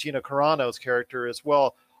had Gina Carano's character as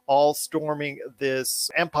well, all storming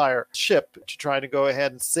this Empire ship to try to go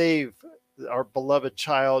ahead and save our beloved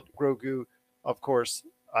child, Grogu. Of course,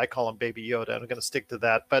 I call him Baby Yoda. I'm going to stick to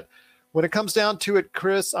that. But when it comes down to it,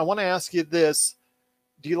 Chris, I want to ask you this.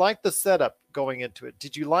 Do you like the setup going into it?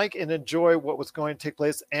 Did you like and enjoy what was going to take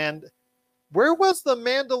place? And where was the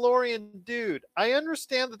Mandalorian dude? I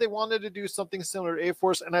understand that they wanted to do something similar to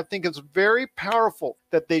A-Force, and I think it's very powerful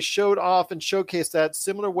that they showed off and showcased that,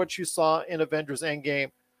 similar to what you saw in Avengers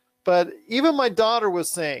Endgame. But even my daughter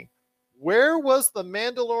was saying, where was the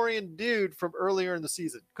Mandalorian dude from earlier in the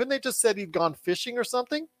season? Couldn't they just said he'd gone fishing or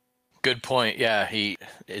something? Good point. Yeah, he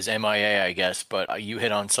is MIA, I guess. But you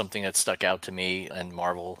hit on something that stuck out to me, and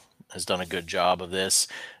Marvel has done a good job of this,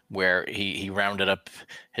 where he rounded up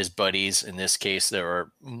his buddies. In this case, there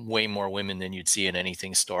are way more women than you'd see in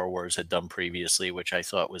anything Star Wars had done previously, which I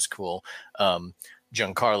thought was cool. Giancarlo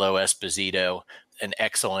Esposito, an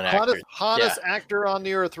excellent actor. Hottest actor on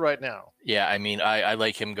the earth right now. Yeah, I mean, I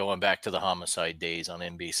like him going back to the Homicide days on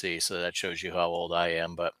NBC, so that shows you how old I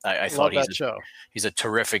am. But I thought he's a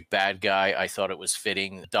terrific bad guy. I thought it was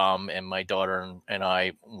fitting. Dom and my daughter and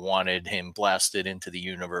I wanted him blasted into the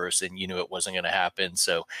universe, and you knew it wasn't going to happen.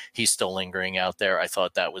 So he's still lingering out there. I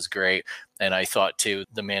thought that was great. And I thought, too,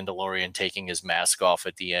 the Mandalorian taking his mask off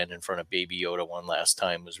at the end in front of Baby Yoda one last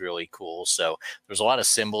time was really cool. So there's a lot of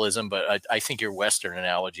symbolism, but I think your Western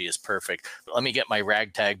analogy is perfect. Let me get my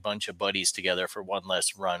ragtag bunch of buddies together for one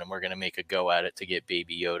last run, and we're going to make a go at it to get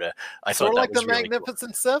Baby Yoda. I thought that was the really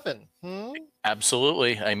Magnificent Seven.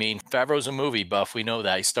 Absolutely. I mean, Favreau's a movie buff. We know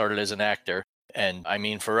that. He started as an actor. And I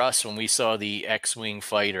mean, for us, when we saw the X-Wing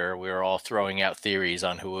fighter, we were all throwing out theories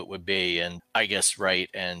on who it would be. And I guess right.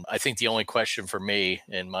 And I think the only question for me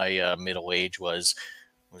in my middle age was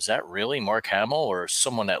that really Mark Hamill or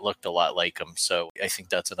someone that looked a lot like him? So I think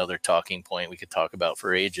that's another talking point we could talk about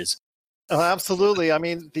for ages. Oh, absolutely. I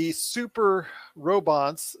mean, the super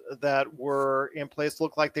robots that were in place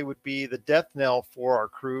looked like they would be the death knell for our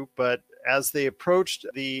crew. But as they approached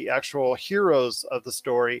the actual heroes of the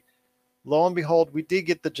story, lo and behold, we did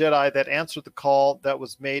get the Jedi that answered the call that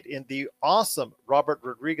was made in the awesome Robert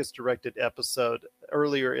Rodriguez directed episode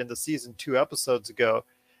earlier in the season 2 episodes ago.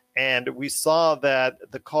 And we saw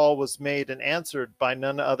that the call was made and answered by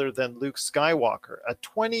none other than Luke Skywalker. A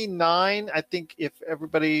 29, I think, if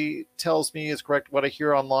everybody tells me is correct, what I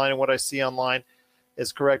hear online and what I see online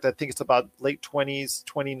is correct. I think it's about late 20s,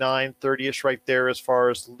 29, 30-ish right there as far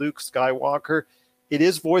as Luke Skywalker. It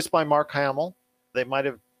is voiced by Mark Hamill. They might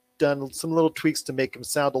have done some little tweaks to make him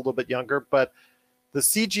sound a little bit younger, but the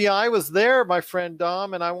CGI was there, my friend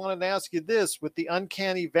Dom, and I wanted to ask you this, with the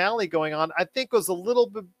Uncanny Valley going on, I think it was a little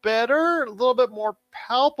bit better, a little bit more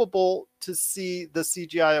palpable to see the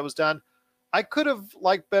CGI that was done. I could have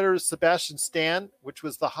liked better Sebastian Stan, which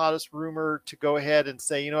was the hottest rumor to go ahead and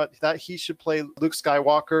say, you know what, that he should play Luke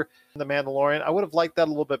Skywalker in The Mandalorian. I would have liked that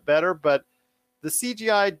a little bit better, but the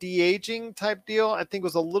CGI de-aging type deal, I think,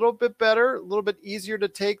 was a little bit better, a little bit easier to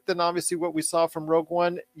take than obviously what we saw from Rogue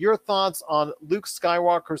One. Your thoughts on Luke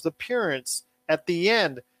Skywalker's appearance at the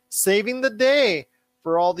end, saving the day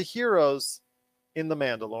for all the heroes in The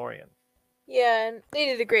Mandalorian? Yeah, and they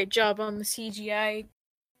did a great job on the CGI.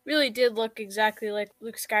 Really did look exactly like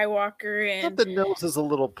Luke Skywalker. And the nose is a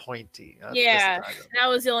little pointy. Yeah, that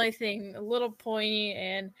was the only thing, a little pointy,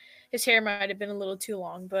 and his hair might have been a little too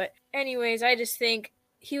long. But anyways, I just think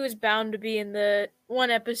he was bound to be in the one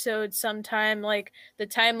episode sometime. Like, the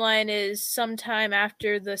timeline is sometime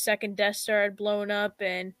after the second Death Star had blown up.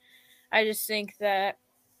 And I just think that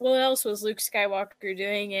what else was Luke Skywalker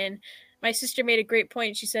doing? And my sister made a great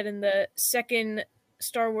point. She said in the second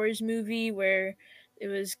Star Wars movie where it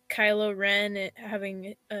was Kylo Ren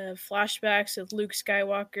having flashbacks of Luke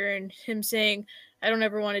Skywalker and him saying, "I don't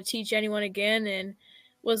ever want to teach anyone again." And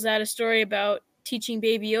was that a story about teaching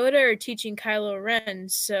Baby Yoda or teaching Kylo Ren?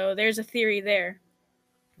 So there's a theory there.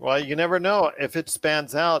 Well, you never know if it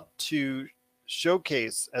spans out to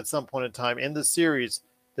showcase at some point in time in the series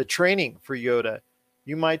the training for Yoda.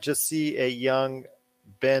 You might just see a young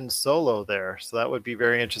Ben Solo there. So that would be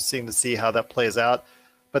very interesting to see how that plays out.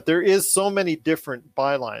 But there is so many different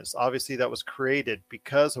bylines, obviously, that was created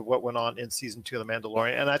because of what went on in season 2 of The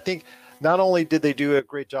Mandalorian. And I think not only did they do a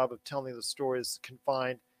great job of telling the stories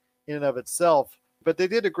confined in and of itself, but they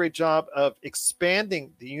did a great job of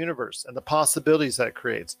expanding the universe and the possibilities that it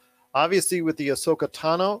creates. Obviously, with the Ahsoka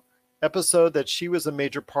Tano episode that she was a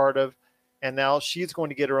major part of, and now she's going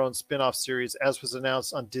to get her own spin-off series, as was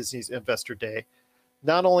announced on Disney's Investor Day.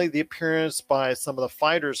 Not only the appearance by some of the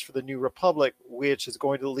fighters for the New Republic, which is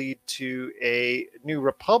going to lead to a New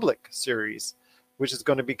Republic series, which is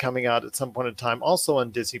going to be coming out at some point in time, also on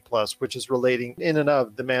Disney Plus, which is relating in and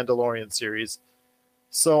of the Mandalorian series.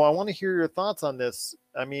 So I want to hear your thoughts on this.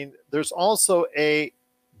 I mean, there's also a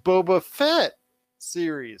Boba Fett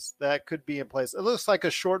series that could be in place. It looks like a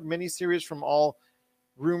short mini series from all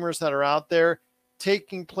rumors that are out there,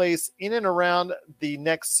 taking place in and around the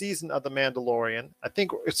next season of The Mandalorian. I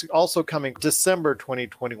think it's also coming December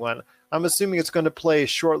 2021. I'm assuming it's going to play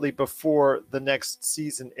shortly before the next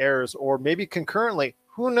season airs, or maybe concurrently.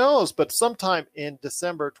 Who knows? But sometime in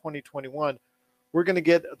December 2021, we're going to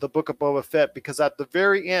get the Book of Boba Fett, because at the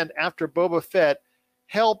very end, after Boba Fett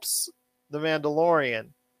helps the Mandalorian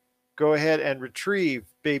go ahead and retrieve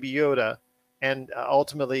Baby Yoda, and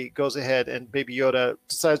ultimately goes ahead and Baby Yoda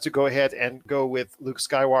decides to go ahead and go with Luke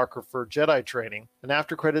Skywalker for Jedi training. An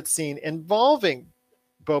after-credit scene involving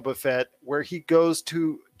Boba Fett where he goes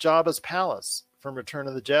to Jabba's palace from Return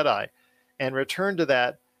of the Jedi, and return to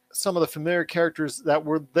that. Some of the familiar characters that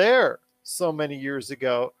were there so many years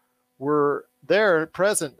ago were there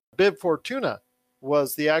present. Bib Fortuna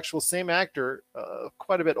was the actual same actor,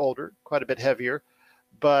 quite a bit older, quite a bit heavier,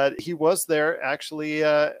 but he was there actually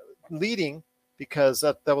leading, because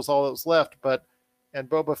that was all that was left. And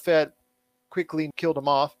Boba Fett quickly killed him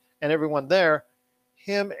off, and everyone there,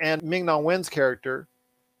 him and Ming-Na Wen's character,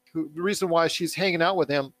 who the reason why she's hanging out with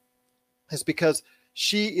him is because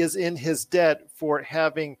she is in his debt for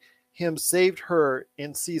having him saved her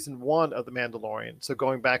in season 1 of The Mandalorian. So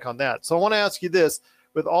going back on that. So I want to ask you this.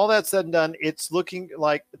 With all that said and done, it's looking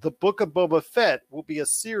like the Book of Boba Fett will be a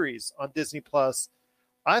series on Disney Plus.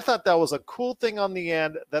 I thought that was a cool thing on the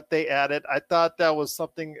end that they added. I thought that was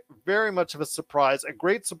something very much of a surprise, a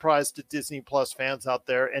great surprise to Disney Plus fans out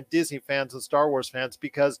there and Disney fans and Star Wars fans,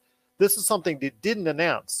 because this is something they didn't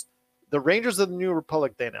announce. The Rangers of the New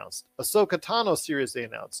Republic, they announced. Ahsoka Tano series, they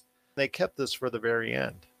announced. They kept this for the very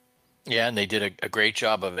end. Yeah, and they did a great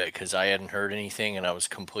job of it, because I hadn't heard anything and I was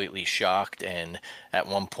completely shocked. And at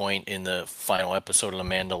one point in the final episode of The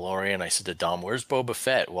Mandalorian, I said to Dom, "Where's Boba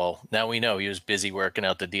Fett?" Well, now we know he was busy working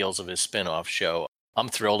out the deals of his spinoff show. I'm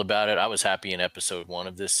thrilled about it. I was happy in episode 1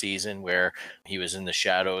 of this season where he was in the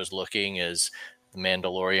shadows looking as the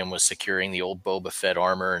Mandalorian was securing the old Boba Fett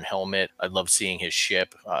armor and helmet. I love seeing his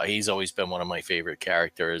ship. He's always been one of my favorite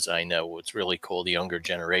characters. I know it's really cool. The younger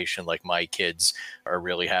generation, like my kids, are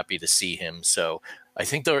really happy to see him. So I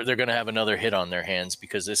think they're going to have another hit on their hands,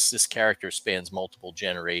 because this character spans multiple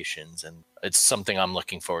generations, and it's something I'm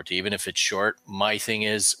looking forward to, even if it's short. My thing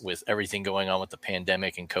is, with everything going on with the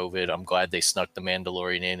pandemic and COVID, I'm glad they snuck The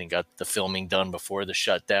Mandalorian in and got the filming done before the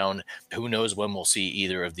shutdown. Who knows when we'll see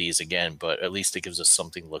either of these again, but at least it gives us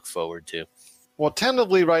something to look forward to. Well,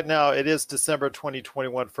 tentatively right now, it is December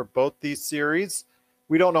 2021 for both these series.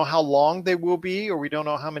 We don't know how long they will be, or we don't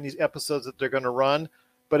know how many episodes that they're going to run.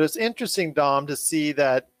 But it's interesting, Dom, to see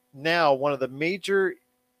that now one of the major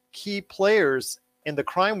key players in the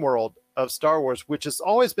crime world of Star Wars, which has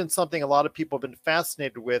always been something a lot of people have been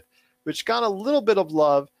fascinated with, which got a little bit of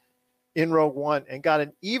love in Rogue One and got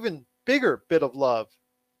an even bigger bit of love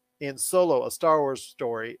in Solo, a Star Wars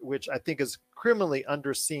story, which I think is criminally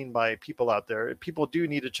underseen by people out there. People do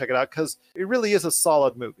need to check it out, because it really is a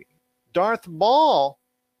solid movie. Darth Maul,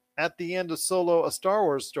 at the end of Solo, a Star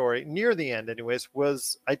Wars story, near the end anyways,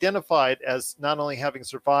 was identified as not only having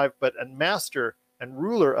survived, but a master and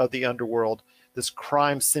ruler of the underworld, this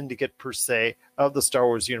crime syndicate per se of the Star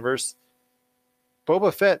Wars universe.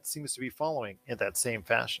 Boba Fett seems to be following in that same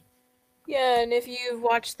fashion. Yeah, and if you've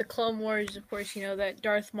watched the Clone Wars, of course, you know that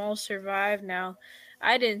Darth Maul survived. Now,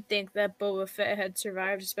 I didn't think that Boba Fett had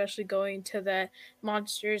survived, especially going to the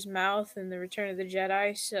monster's mouth in the Return of the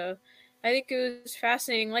Jedi. So I think it was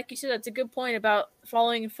fascinating. Like you said, that's a good point about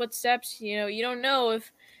following in footsteps. You know, you don't know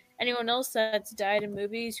if anyone else that's died in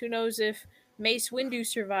movies. Who knows if Mace Windu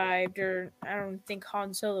survived, or I don't think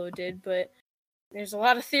Han Solo did, but there's a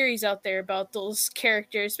lot of theories out there about those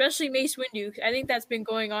characters, especially Mace Windu. I think that's been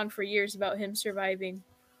going on for years about him surviving.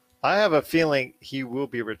 I have a feeling he will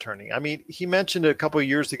be returning. I mean, he mentioned it a couple of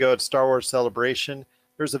years ago at Star Wars Celebration.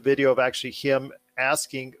 There's a video of actually him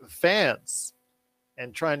asking fans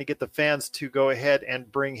and trying to get the fans to go ahead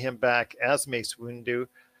and bring him back as Mace Windu.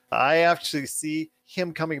 I actually see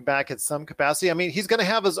him coming back at some capacity. I mean, he's going to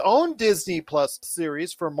have his own Disney Plus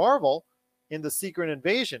series for Marvel in the Secret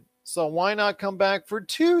Invasion. So why not come back for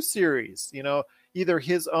 2 series? You know, either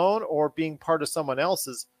his own or being part of someone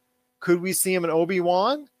else's. Could we see him in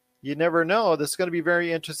Obi-Wan? You never know. This is going to be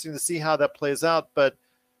very interesting to see how that plays out. But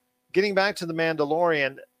getting back to The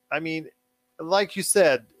Mandalorian, I mean, like you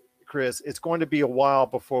said, Chris, it's going to be a while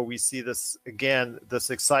before we see this again,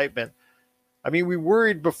 this excitement. I mean, we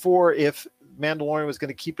worried before if Mandalorian was going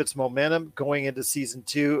to keep its momentum going into season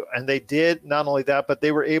 2, and they did. Not only that, but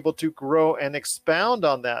they were able to grow and expound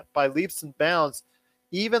on that by leaps and bounds.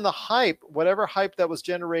 Even the hype, whatever hype that was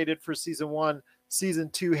generated for season 1,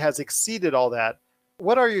 season 2 has exceeded all that.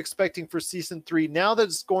 What are you expecting for season 3 now that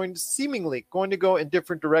it's seemingly going to go in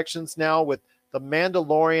different directions now, with the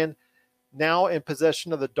Mandalorian now in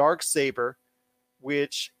possession of the Darksaber,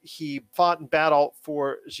 which he fought in battle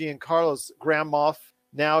for Giancarlo's Grand Moff.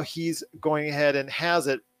 Now he's going ahead and has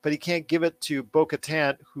it, but he can't give it to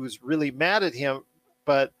Bo-Katan, who's really mad at him.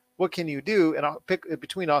 But what can you do? And I'll pick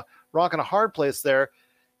between a rock and a hard place there.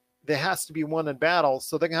 There has to be one in battle,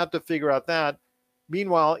 so they're going to have to figure out that.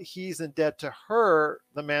 Meanwhile, he's in debt to her,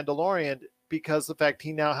 the Mandalorian, because of the fact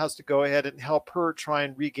he now has to go ahead and help her try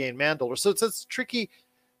and regain Mandalore. So it's this tricky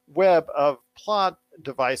web of plot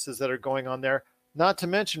devices that are going on there, not to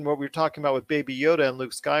mention what we were talking about with Baby Yoda and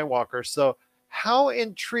Luke Skywalker. So how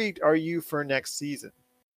intrigued are you for next season?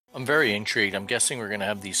 I'm very intrigued. I'm guessing we're going to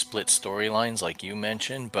have these split storylines like you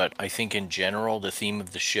mentioned, but I think in general, the theme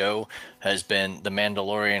of the show has been the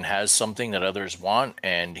Mandalorian has something that others want,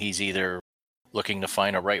 and he's either looking to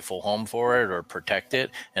find a rightful home for it or protect it.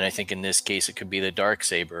 And I think in this case, it could be the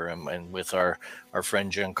Darksaber. And with our friend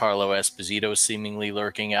Giancarlo Esposito seemingly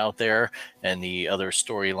lurking out there and the other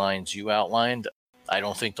storylines you outlined, I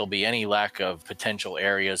don't think there'll be any lack of potential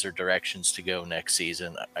areas or directions to go next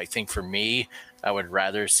season. I think for me, I would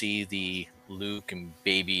rather see the Luke and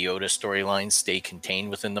Baby Yoda storyline stay contained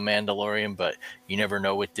within the Mandalorian, but you never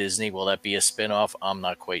know with Disney. Will that be a spinoff? I'm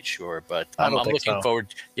not quite sure, but I'm looking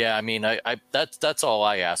forward. Yeah, I mean, I that's all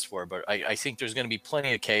I asked for, but I think there's going to be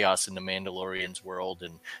plenty of chaos in the Mandalorian's world,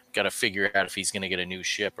 and got to figure out if he's going to get a new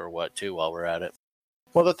ship or what too while we're at it.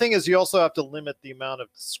 Well, the thing is, you also have to limit the amount of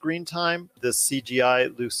screen time this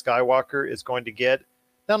CGI Luke Skywalker is going to get.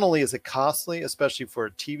 Not only is it costly, especially for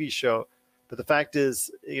a TV show, but the fact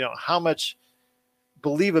is, you know, how much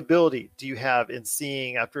believability do you have in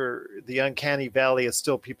seeing, after the Uncanny Valley, as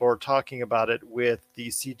still people are talking about it, with the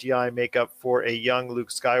CGI makeup for a young Luke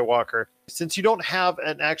Skywalker? Since you don't have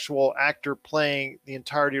an actual actor playing the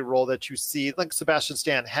entirety of the role that you see, like Sebastian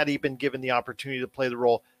Stan, had he been given the opportunity to play the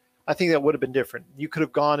role, I think that would have been different. You could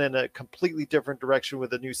have gone in a completely different direction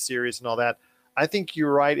with a new series and all that. I think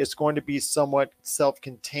you're right. It's going to be somewhat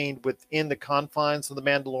self-contained within the confines of The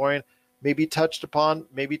Mandalorian, maybe touched upon,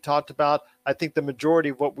 maybe talked about. I think the majority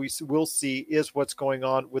of what we will see is what's going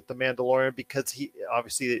on with The Mandalorian, because he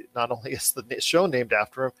obviously not only is the show named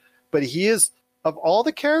after him, but he is, of all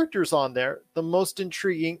the characters on there, the most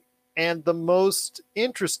intriguing and the most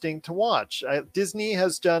interesting to watch. Disney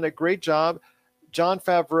has done a great job. Jon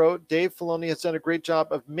Favreau, Dave Filoni has done a great job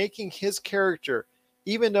of making his character,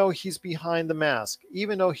 even though he's behind the mask,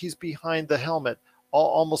 even though he's behind the helmet,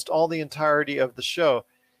 almost all the entirety of the show,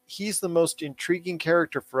 he's the most intriguing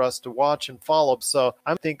character for us to watch and follow. So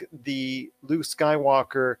I think the Luke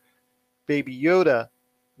Skywalker, Baby Yoda,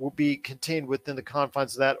 will be contained within the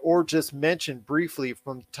confines of that, or just mentioned briefly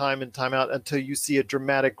from time and time out until you see a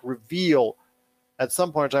dramatic reveal at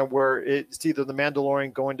some point in time where it's either the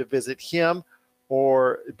Mandalorian going to visit him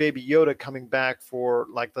or Baby Yoda coming back for,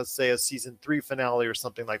 like, let's say a season 3 finale or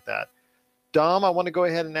something like that. Dom, I want to go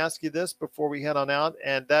ahead and ask you this before we head on out,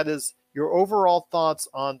 and that is your overall thoughts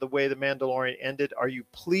on the way The Mandalorian ended. Are you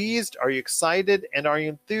pleased? Are you excited? And are you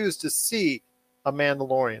enthused to see a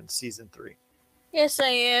Mandalorian season 3? Yes, I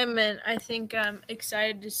am, and I think I'm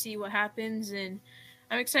excited to see what happens. And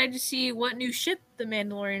I'm excited to see what new ship the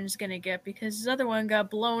Mandalorian is going to get, because his other one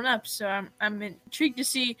got blown up. So I'm intrigued to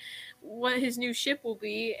see what his new ship will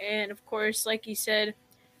be. And of course, like you said,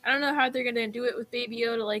 I don't know how they're going to do it with Baby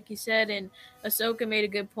Yoda, like you said. And Ahsoka made a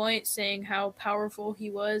good point saying how powerful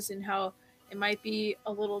he was and how it might be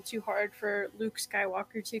a little too hard for Luke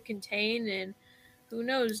Skywalker to contain. And who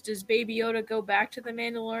knows, does Baby Yoda go back to the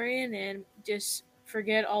Mandalorian and just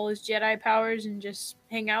forget all his Jedi powers and just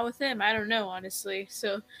hang out with him? I don't know, honestly.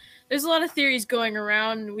 So there's a lot of theories going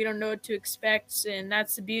around. We don't know what to expect, and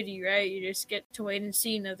that's the beauty, right? You just get to wait and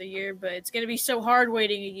see another year, but it's going to be so hard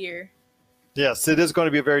waiting a year. Yes, it is going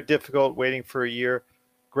to be very difficult waiting for a year.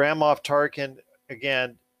 Grand Moff Tarkin,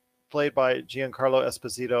 again, played by Giancarlo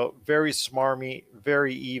Esposito, very smarmy,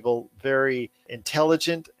 very evil, very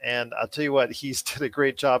intelligent, and I'll tell you what, he's did a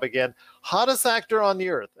great job again. Hottest actor on the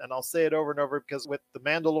earth, and I'll say it over and over, because with The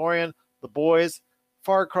Mandalorian, The Boys,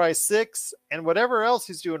 Far Cry 6, and whatever else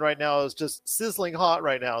he's doing right now is just sizzling hot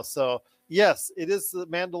right now. So yes, it is The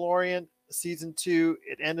Mandalorian season 2.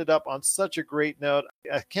 It ended up on such a great note.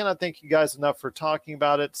 I cannot thank you guys enough for talking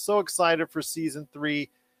about it. So excited for season 3.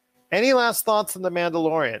 Any last thoughts on The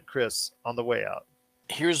Mandalorian, Chris, on the way out?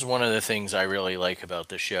 Here's one of the things I really like about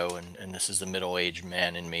the show, and this is the middle-aged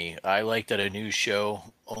man in me. I like that a new show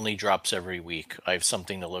only drops every week. I have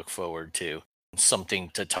something to look forward to,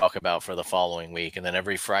 something to talk about for the following week. And then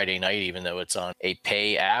every Friday night, even though it's on a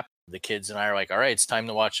pay app, the kids and I are like, all right, it's time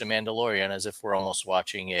to watch The Mandalorian, as if we're almost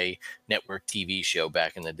watching a network TV show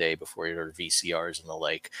back in the day before you heard VCRs and the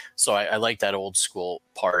like. So I like that old school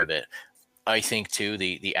part of it. I think too,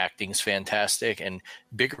 the acting's fantastic, and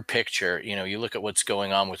bigger picture, you look at what's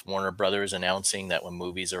going on with Warner Brothers announcing that when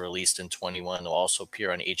movies are released in 21, they'll also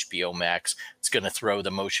appear on HBO Max. It's going to throw the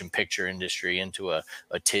motion picture industry into a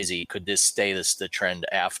tizzy. Could this stay the trend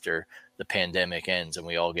after the pandemic ends and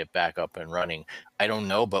we all get back up and running? I don't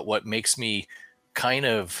know, but what makes me kind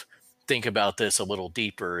of think about this a little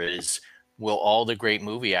deeper is, will all the great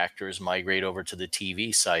movie actors migrate over to the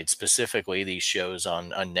TV side, specifically these shows on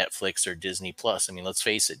Netflix or Disney Plus? I mean, let's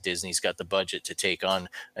face it, Disney's got the budget to take on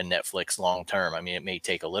a Netflix long term. I mean, it may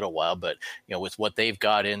take a little while, but with what they've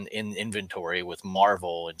got in inventory with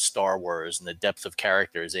Marvel and Star Wars and the depth of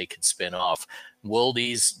characters they could spin off, will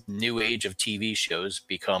these new age of TV shows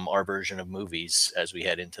become our version of movies as we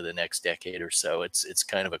head into the next decade or so? It's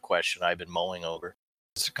kind of a question I've been mulling over.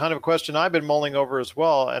 It's kind of a question I've been mulling over as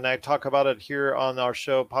well, and I talk about it here on our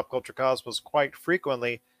show, Pop Culture Cosmos, quite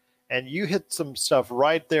frequently. And you hit some stuff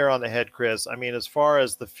right there on the head, Chris. I mean, as far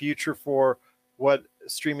as the future for what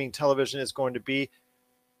streaming television is going to be,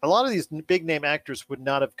 a lot of these big name actors would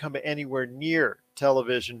not have come anywhere near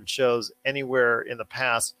television shows anywhere in the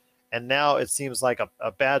past. And now it seems like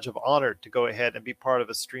a badge of honor to go ahead and be part of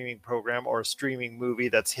a streaming program or a streaming movie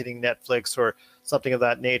that's hitting Netflix or something of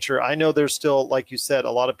that nature. I know there's still, like you said, a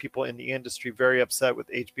lot of people in the industry very upset with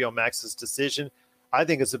HBO Max's decision. I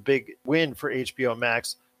think it's a big win for HBO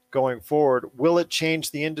Max going forward. Will it change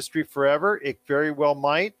the industry forever? It very well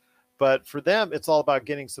might. But for them, it's all about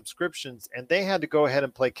getting subscriptions. And they had to go ahead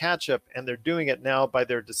and play catch up. And they're doing it now by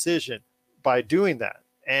their decision by doing that.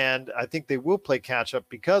 And I think they will play catch up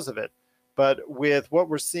because of it. But with what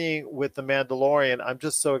we're seeing with The Mandalorian, I'm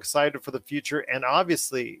just so excited for the future. And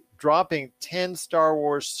obviously, dropping 10 Star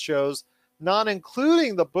Wars shows, not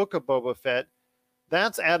including the Book of Boba Fett,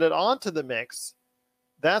 that's added onto the mix.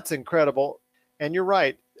 That's incredible. And you're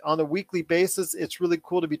right. On a weekly basis, it's really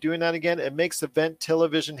cool to be doing that again. It makes event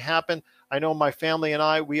television happen. I know my family and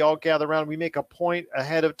I, we all gather around. We make a point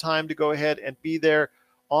ahead of time to go ahead and be there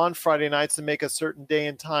on Friday nights and make a certain day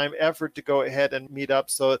and time effort to go ahead and meet up.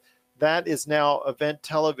 So that is now event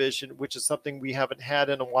television, which is something we haven't had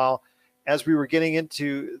in a while. As we were getting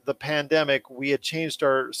into the pandemic, we had changed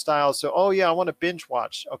our style. So, oh yeah, I want to binge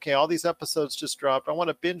watch. Okay, all these episodes just dropped. I want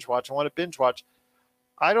to binge watch.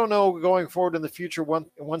 I don't know going forward in the future,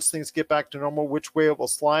 once things get back to normal, which way it will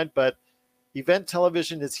slide, but event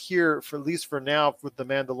television is here, for at least for now, with The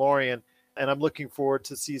Mandalorian, and I'm looking forward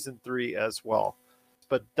to season 3 as well.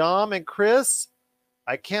 But Dom and Chris,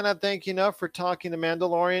 I cannot thank you enough for talking The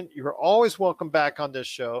Mandalorian. You're always welcome back on this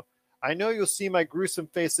show. I know you'll see my gruesome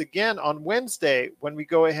face again on Wednesday when we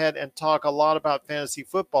go ahead and talk a lot about fantasy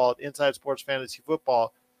football, Inside Sports Fantasy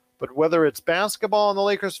Football. But whether it's basketball on the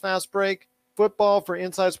Lakers Fast Break, football for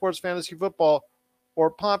Inside Sports Fantasy Football, or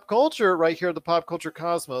pop culture right here at the Pop Culture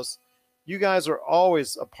Cosmos, you guys are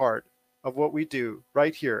always a part of what we do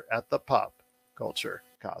right here at the Pop Culture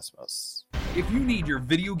Cosmos. If you need your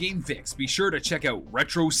video game fix, be sure to check out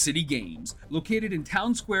Retro City Games. Located in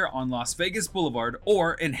Town Square on Las Vegas Boulevard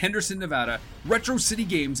or in Henderson, Nevada, Retro City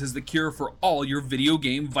Games has the cure for all your video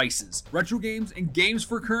game vices. Retro games and games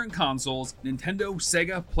for current consoles, Nintendo,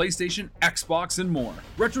 Sega, PlayStation, Xbox, and more.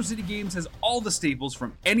 Retro City Games has all the staples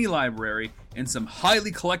from any library and some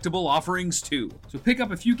highly collectible offerings too. So pick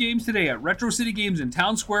up a few games today at Retro City Games in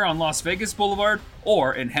Town Square on Las Vegas Boulevard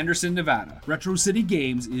or in Henderson, Nevada. Retro City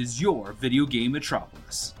Games is your video game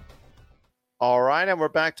metropolis. All right, and we're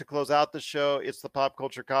back to close out the show. It's the Pop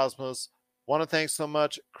Culture Cosmos. Want to thank so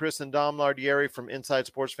much Chris and Dom Lardieri from Inside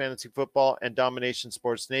Sports Fantasy Football and Domination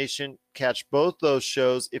Sports Nation. Catch both those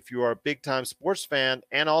shows if you are a big-time sports fan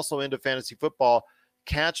and also into fantasy football.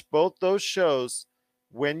 Catch both those shows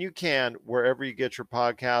when you can, wherever you get your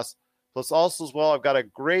podcasts. Plus, also as well, I've got a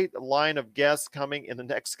great line of guests coming in the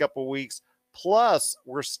next couple of weeks. Plus,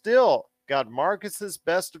 we're still got Marcus's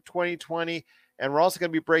Best of 2020, and we're also going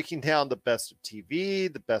to be breaking down the best of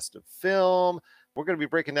TV, the best of film. We're going to be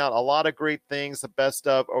breaking down a lot of great things, the best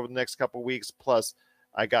of over the next couple of weeks. Plus,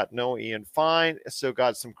 I got No Ian Fine, so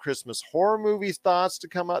got some Christmas horror movies thoughts to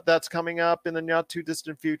come up. That's coming up in the not too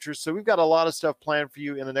distant future. So we've got a lot of stuff planned for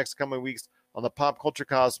you in the next coming weeks on the Pop Culture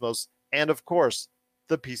Cosmos, and of course,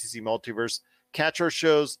 the PCC Multiverse. Catch our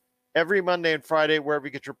shows every Monday and Friday, wherever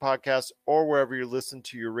you get your podcasts or wherever you listen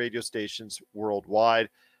to your radio stations worldwide.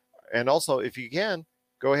 And also, if you can,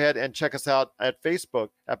 go ahead and check us out at Facebook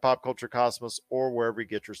at Pop Culture Cosmos or wherever you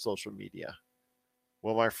get your social media.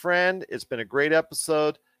 Well, my friend, it's been a great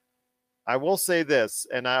episode. I will say this,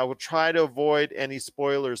 and I will try to avoid any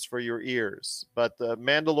spoilers for your ears, but The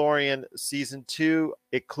Mandalorian Season 2,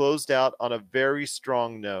 it closed out on a very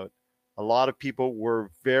strong note. A lot of people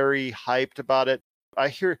were very hyped about it. I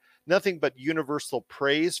hear nothing but universal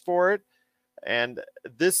praise for it. And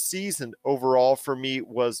this season overall for me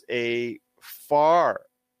was a far,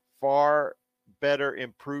 far better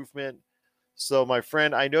improvement. So, my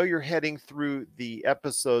friend, I know you're heading through the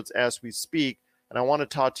episodes as we speak, and I want to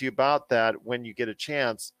talk to you about that when you get a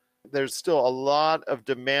chance. There's still a lot of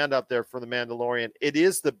demand out there for The Mandalorian. It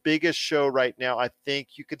is the biggest show right now, I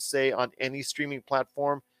think you could say, on any streaming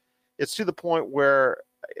platform. It's to the point where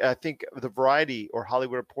I think the Variety or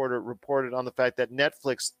Hollywood Reporter reported on the fact that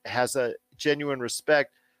Netflix has a genuine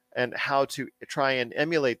respect and how to try and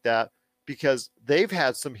emulate that, because they've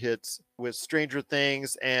had some hits with Stranger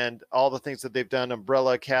Things and all the things that they've done,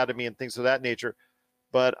 Umbrella Academy and things of that nature.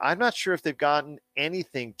 But I'm not sure if they've gotten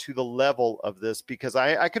anything to the level of this, because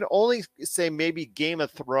I can only say maybe Game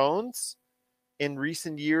of Thrones in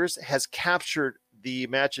recent years has captured the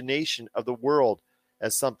imagination of the world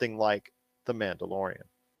as something like The Mandalorian.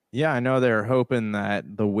 Yeah, I know they're hoping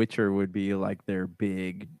that The Witcher would be like their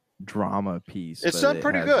big drama piece. It's done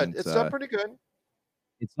pretty good. It's done pretty good.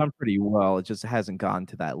 It's done pretty well. It just hasn't gotten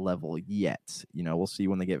to that level yet. You know, we'll see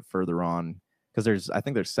when they get further on, because I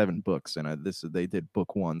think there's 7 books, and they did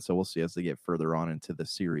book 1, so we'll see as they get further on into the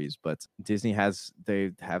series. But Disney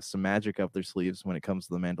they have some magic up their sleeves when it comes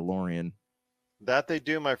to The Mandalorian. That they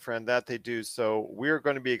do, my friend, that they do. So we're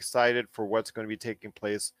going to be excited for what's going to be taking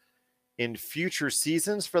place in future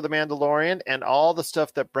seasons for The Mandalorian and all the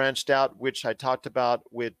stuff that branched out, which I talked about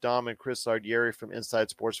with Dom and Chris Lardieri from Inside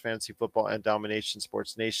Sports Fantasy Football and Domination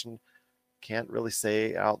Sports Nation. Can't really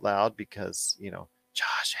say out loud because,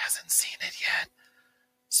 Josh hasn't seen it yet.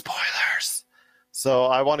 Spoilers. So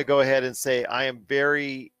I want to go ahead and say I am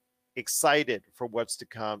very excited for what's to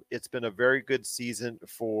come. It's been a very good season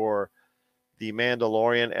for The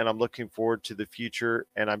Mandalorian, and I'm looking forward to the future,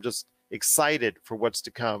 and I'm just excited for what's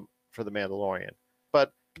to come for The Mandalorian.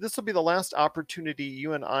 But this will be the last opportunity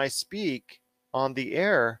you and I speak on the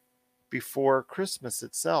air before Christmas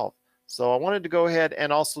itself. So I wanted to go ahead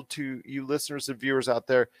and also to you listeners and viewers out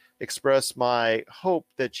there express my hope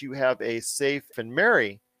that you have a safe and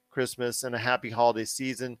merry Christmas and a happy holiday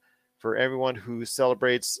season. For everyone who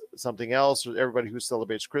celebrates something else, or everybody who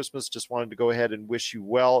celebrates Christmas, just wanted to go ahead and wish you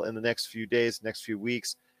well in the next few days, next few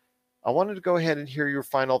weeks. I wanted to go ahead and hear your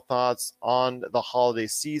final thoughts on the holiday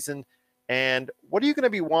season. And what are you going to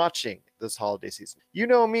be watching this holiday season? You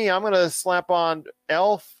know me, I'm going to slap on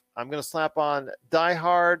Elf. I'm going to slap on Die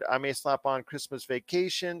Hard. I may slap on Christmas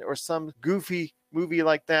Vacation or some goofy movie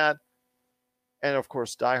like that. And of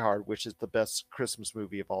course, Die Hard, which is the best Christmas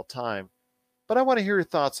movie of all time. But I want to hear your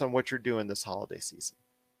thoughts on what you're doing this holiday season.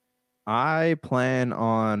 I plan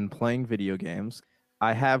on playing video games.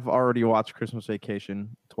 I have already watched Christmas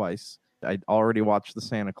Vacation twice. I already watched The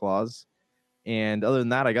Santa Claus. And other than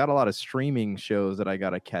that, I got a lot of streaming shows that I got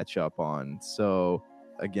to catch up on. So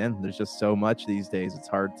again, there's just so much these days. It's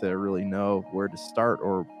hard to really know where to start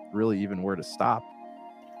or really even where to stop.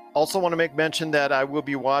 Also want to make mention that I will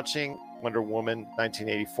be watching Wonder Woman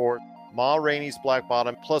 1984, Ma Rainey's Black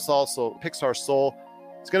Bottom, plus also Pixar Soul.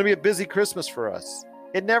 It's going to be a busy Christmas for us.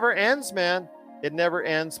 It never ends, man. It never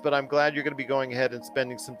ends, but I'm glad you're going to be going ahead and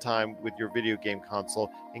spending some time with your video game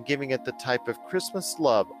console and giving it the type of Christmas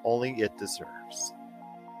love only it deserves.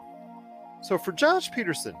 So for Josh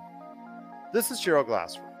Peterson, this is Gerald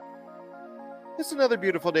Glassford. It's another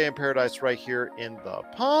beautiful day in paradise right here in the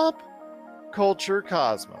Pop Culture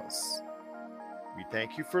Cosmos. We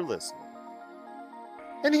thank you for listening.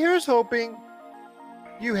 And here's hoping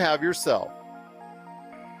you have yourself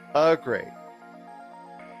a great